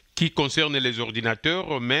qui concernent les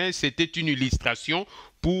ordinateurs, mais c'était une illustration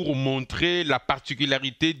pour montrer la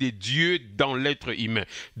particularité de Dieu dans l'être humain.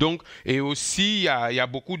 Donc, et aussi, il y a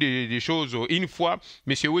beaucoup de choses. Une fois,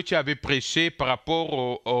 M. Weti avait prêché par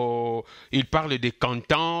rapport il parle des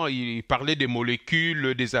cantons, il parlait des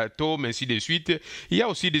molécules, des atomes, ainsi de suite. Il y a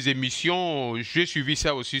aussi des émissions, j'ai suivi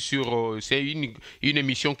ça aussi sur... c'est une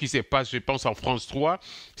émission qui se passe, je pense, en France 3.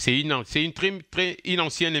 C'est une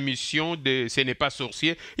ancienne émission de Ce n'est pas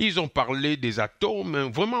sorcier. Ils ont parlé des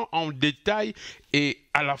atomes, vraiment en détail. Et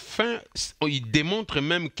à la fin, il démontre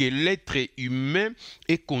même que l'être humain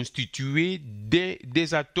est constitué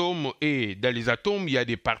des atomes. Et dans les atomes, il y a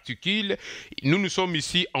des particules. Nous sommes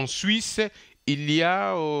ici en Suisse. Il y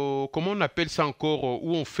a, comment on appelle ça encore,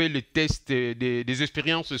 où on fait le test des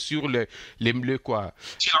expériences sur le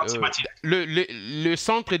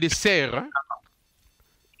centre des serres. Hein?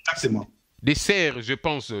 Exactement. Des serres, je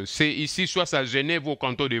pense, c'est ici, soit à Genève ou au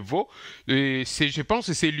canton de Vaud. Je pense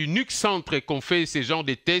que c'est l'unique centre qu'on fait ce genre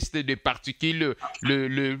de tests de particules.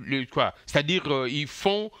 C'est-à-dire, ils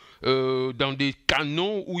font dans des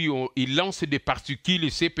canons où ils lancent des particules,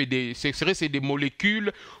 c'est des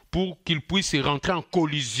molécules pour qu'ils puissent rentrer en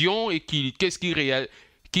collision et qu'est-ce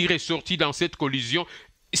qui ressortit dans cette collision.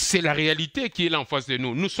 c'est la réalité qui est là en face de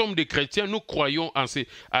nous. Nous sommes des chrétiens, nous croyons à ces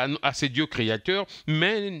dieux créateurs,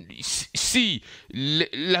 mais si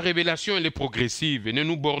la révélation elle est progressive, et ne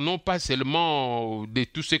nous bornons pas seulement de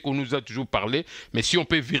tout ce qu'on nous a toujours parlé, mais si on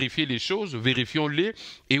peut vérifier les choses, vérifions-les,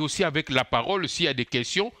 et aussi avec la parole, s'il y a des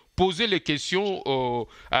questions, posez les questions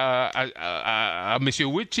à M.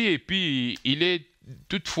 Wetchi, et puis il est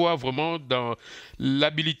toutefois vraiment dans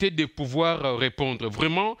l'habilité de pouvoir répondre.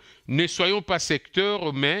 Vraiment, ne soyons pas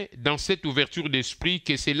secteurs, mais dans cette ouverture d'esprit,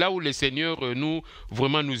 que c'est là où le Seigneur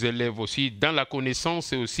vraiment nous élève aussi, dans la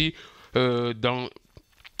connaissance et aussi dans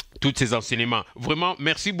tous ces enseignements. Vraiment,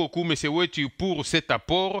 merci beaucoup, M. Wetchi, pour cet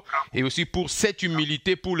apport et aussi pour cette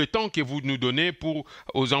humilité, pour le temps que vous nous donnez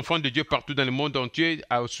aux enfants de Dieu partout dans le monde entier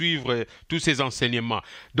à suivre tous ces enseignements.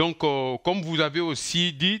 Donc, comme vous avez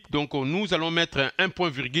aussi dit, donc, nous allons mettre un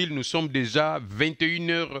point virgule. Nous sommes déjà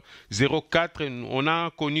 21h04. On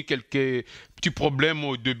a connu quelques petits problèmes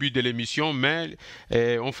au début de l'émission, mais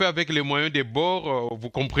on fait avec les moyens des bords,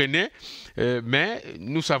 vous comprenez. Mais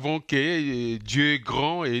nous savons que Dieu est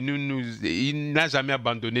grand et il n'a jamais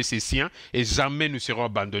abandonné ses siens et jamais nous serons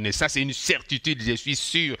abandonnés. Ça, c'est une certitude, je suis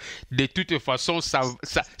sûr. De toute façon, ça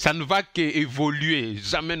ne va qu'évoluer.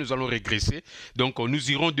 Jamais nous allons régresser. Donc,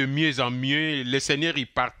 nous irons de mieux en mieux. Le Seigneur, il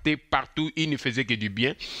partait partout, il ne faisait que du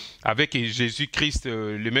bien. Avec Jésus-Christ,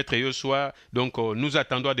 le Maître Yoshua, donc nous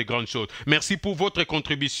attendons à de grandes choses. Merci pour votre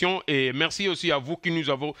contribution et merci aussi à vous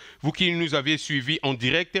qui nous avez suivis en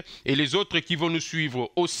direct et les autres qui vont nous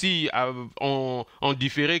suivre aussi en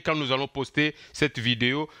différé quand nous allons poster cette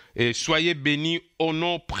vidéo. Et soyez bénis au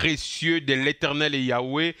nom précieux de l'Éternel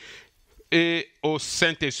Yahweh et au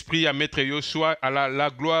Saint-Esprit, à Maître Yoshua. La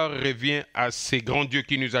gloire revient à ces grands dieux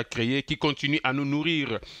qui nous a créés, qui continuent à nous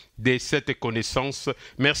nourrir de cette connaissance.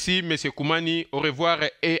 Merci, M. Koumani. Au revoir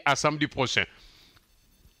et à samedi prochain.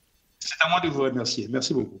 C'est à moi de vous remercier.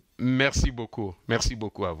 Merci beaucoup. Merci beaucoup. Merci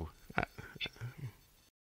beaucoup à vous.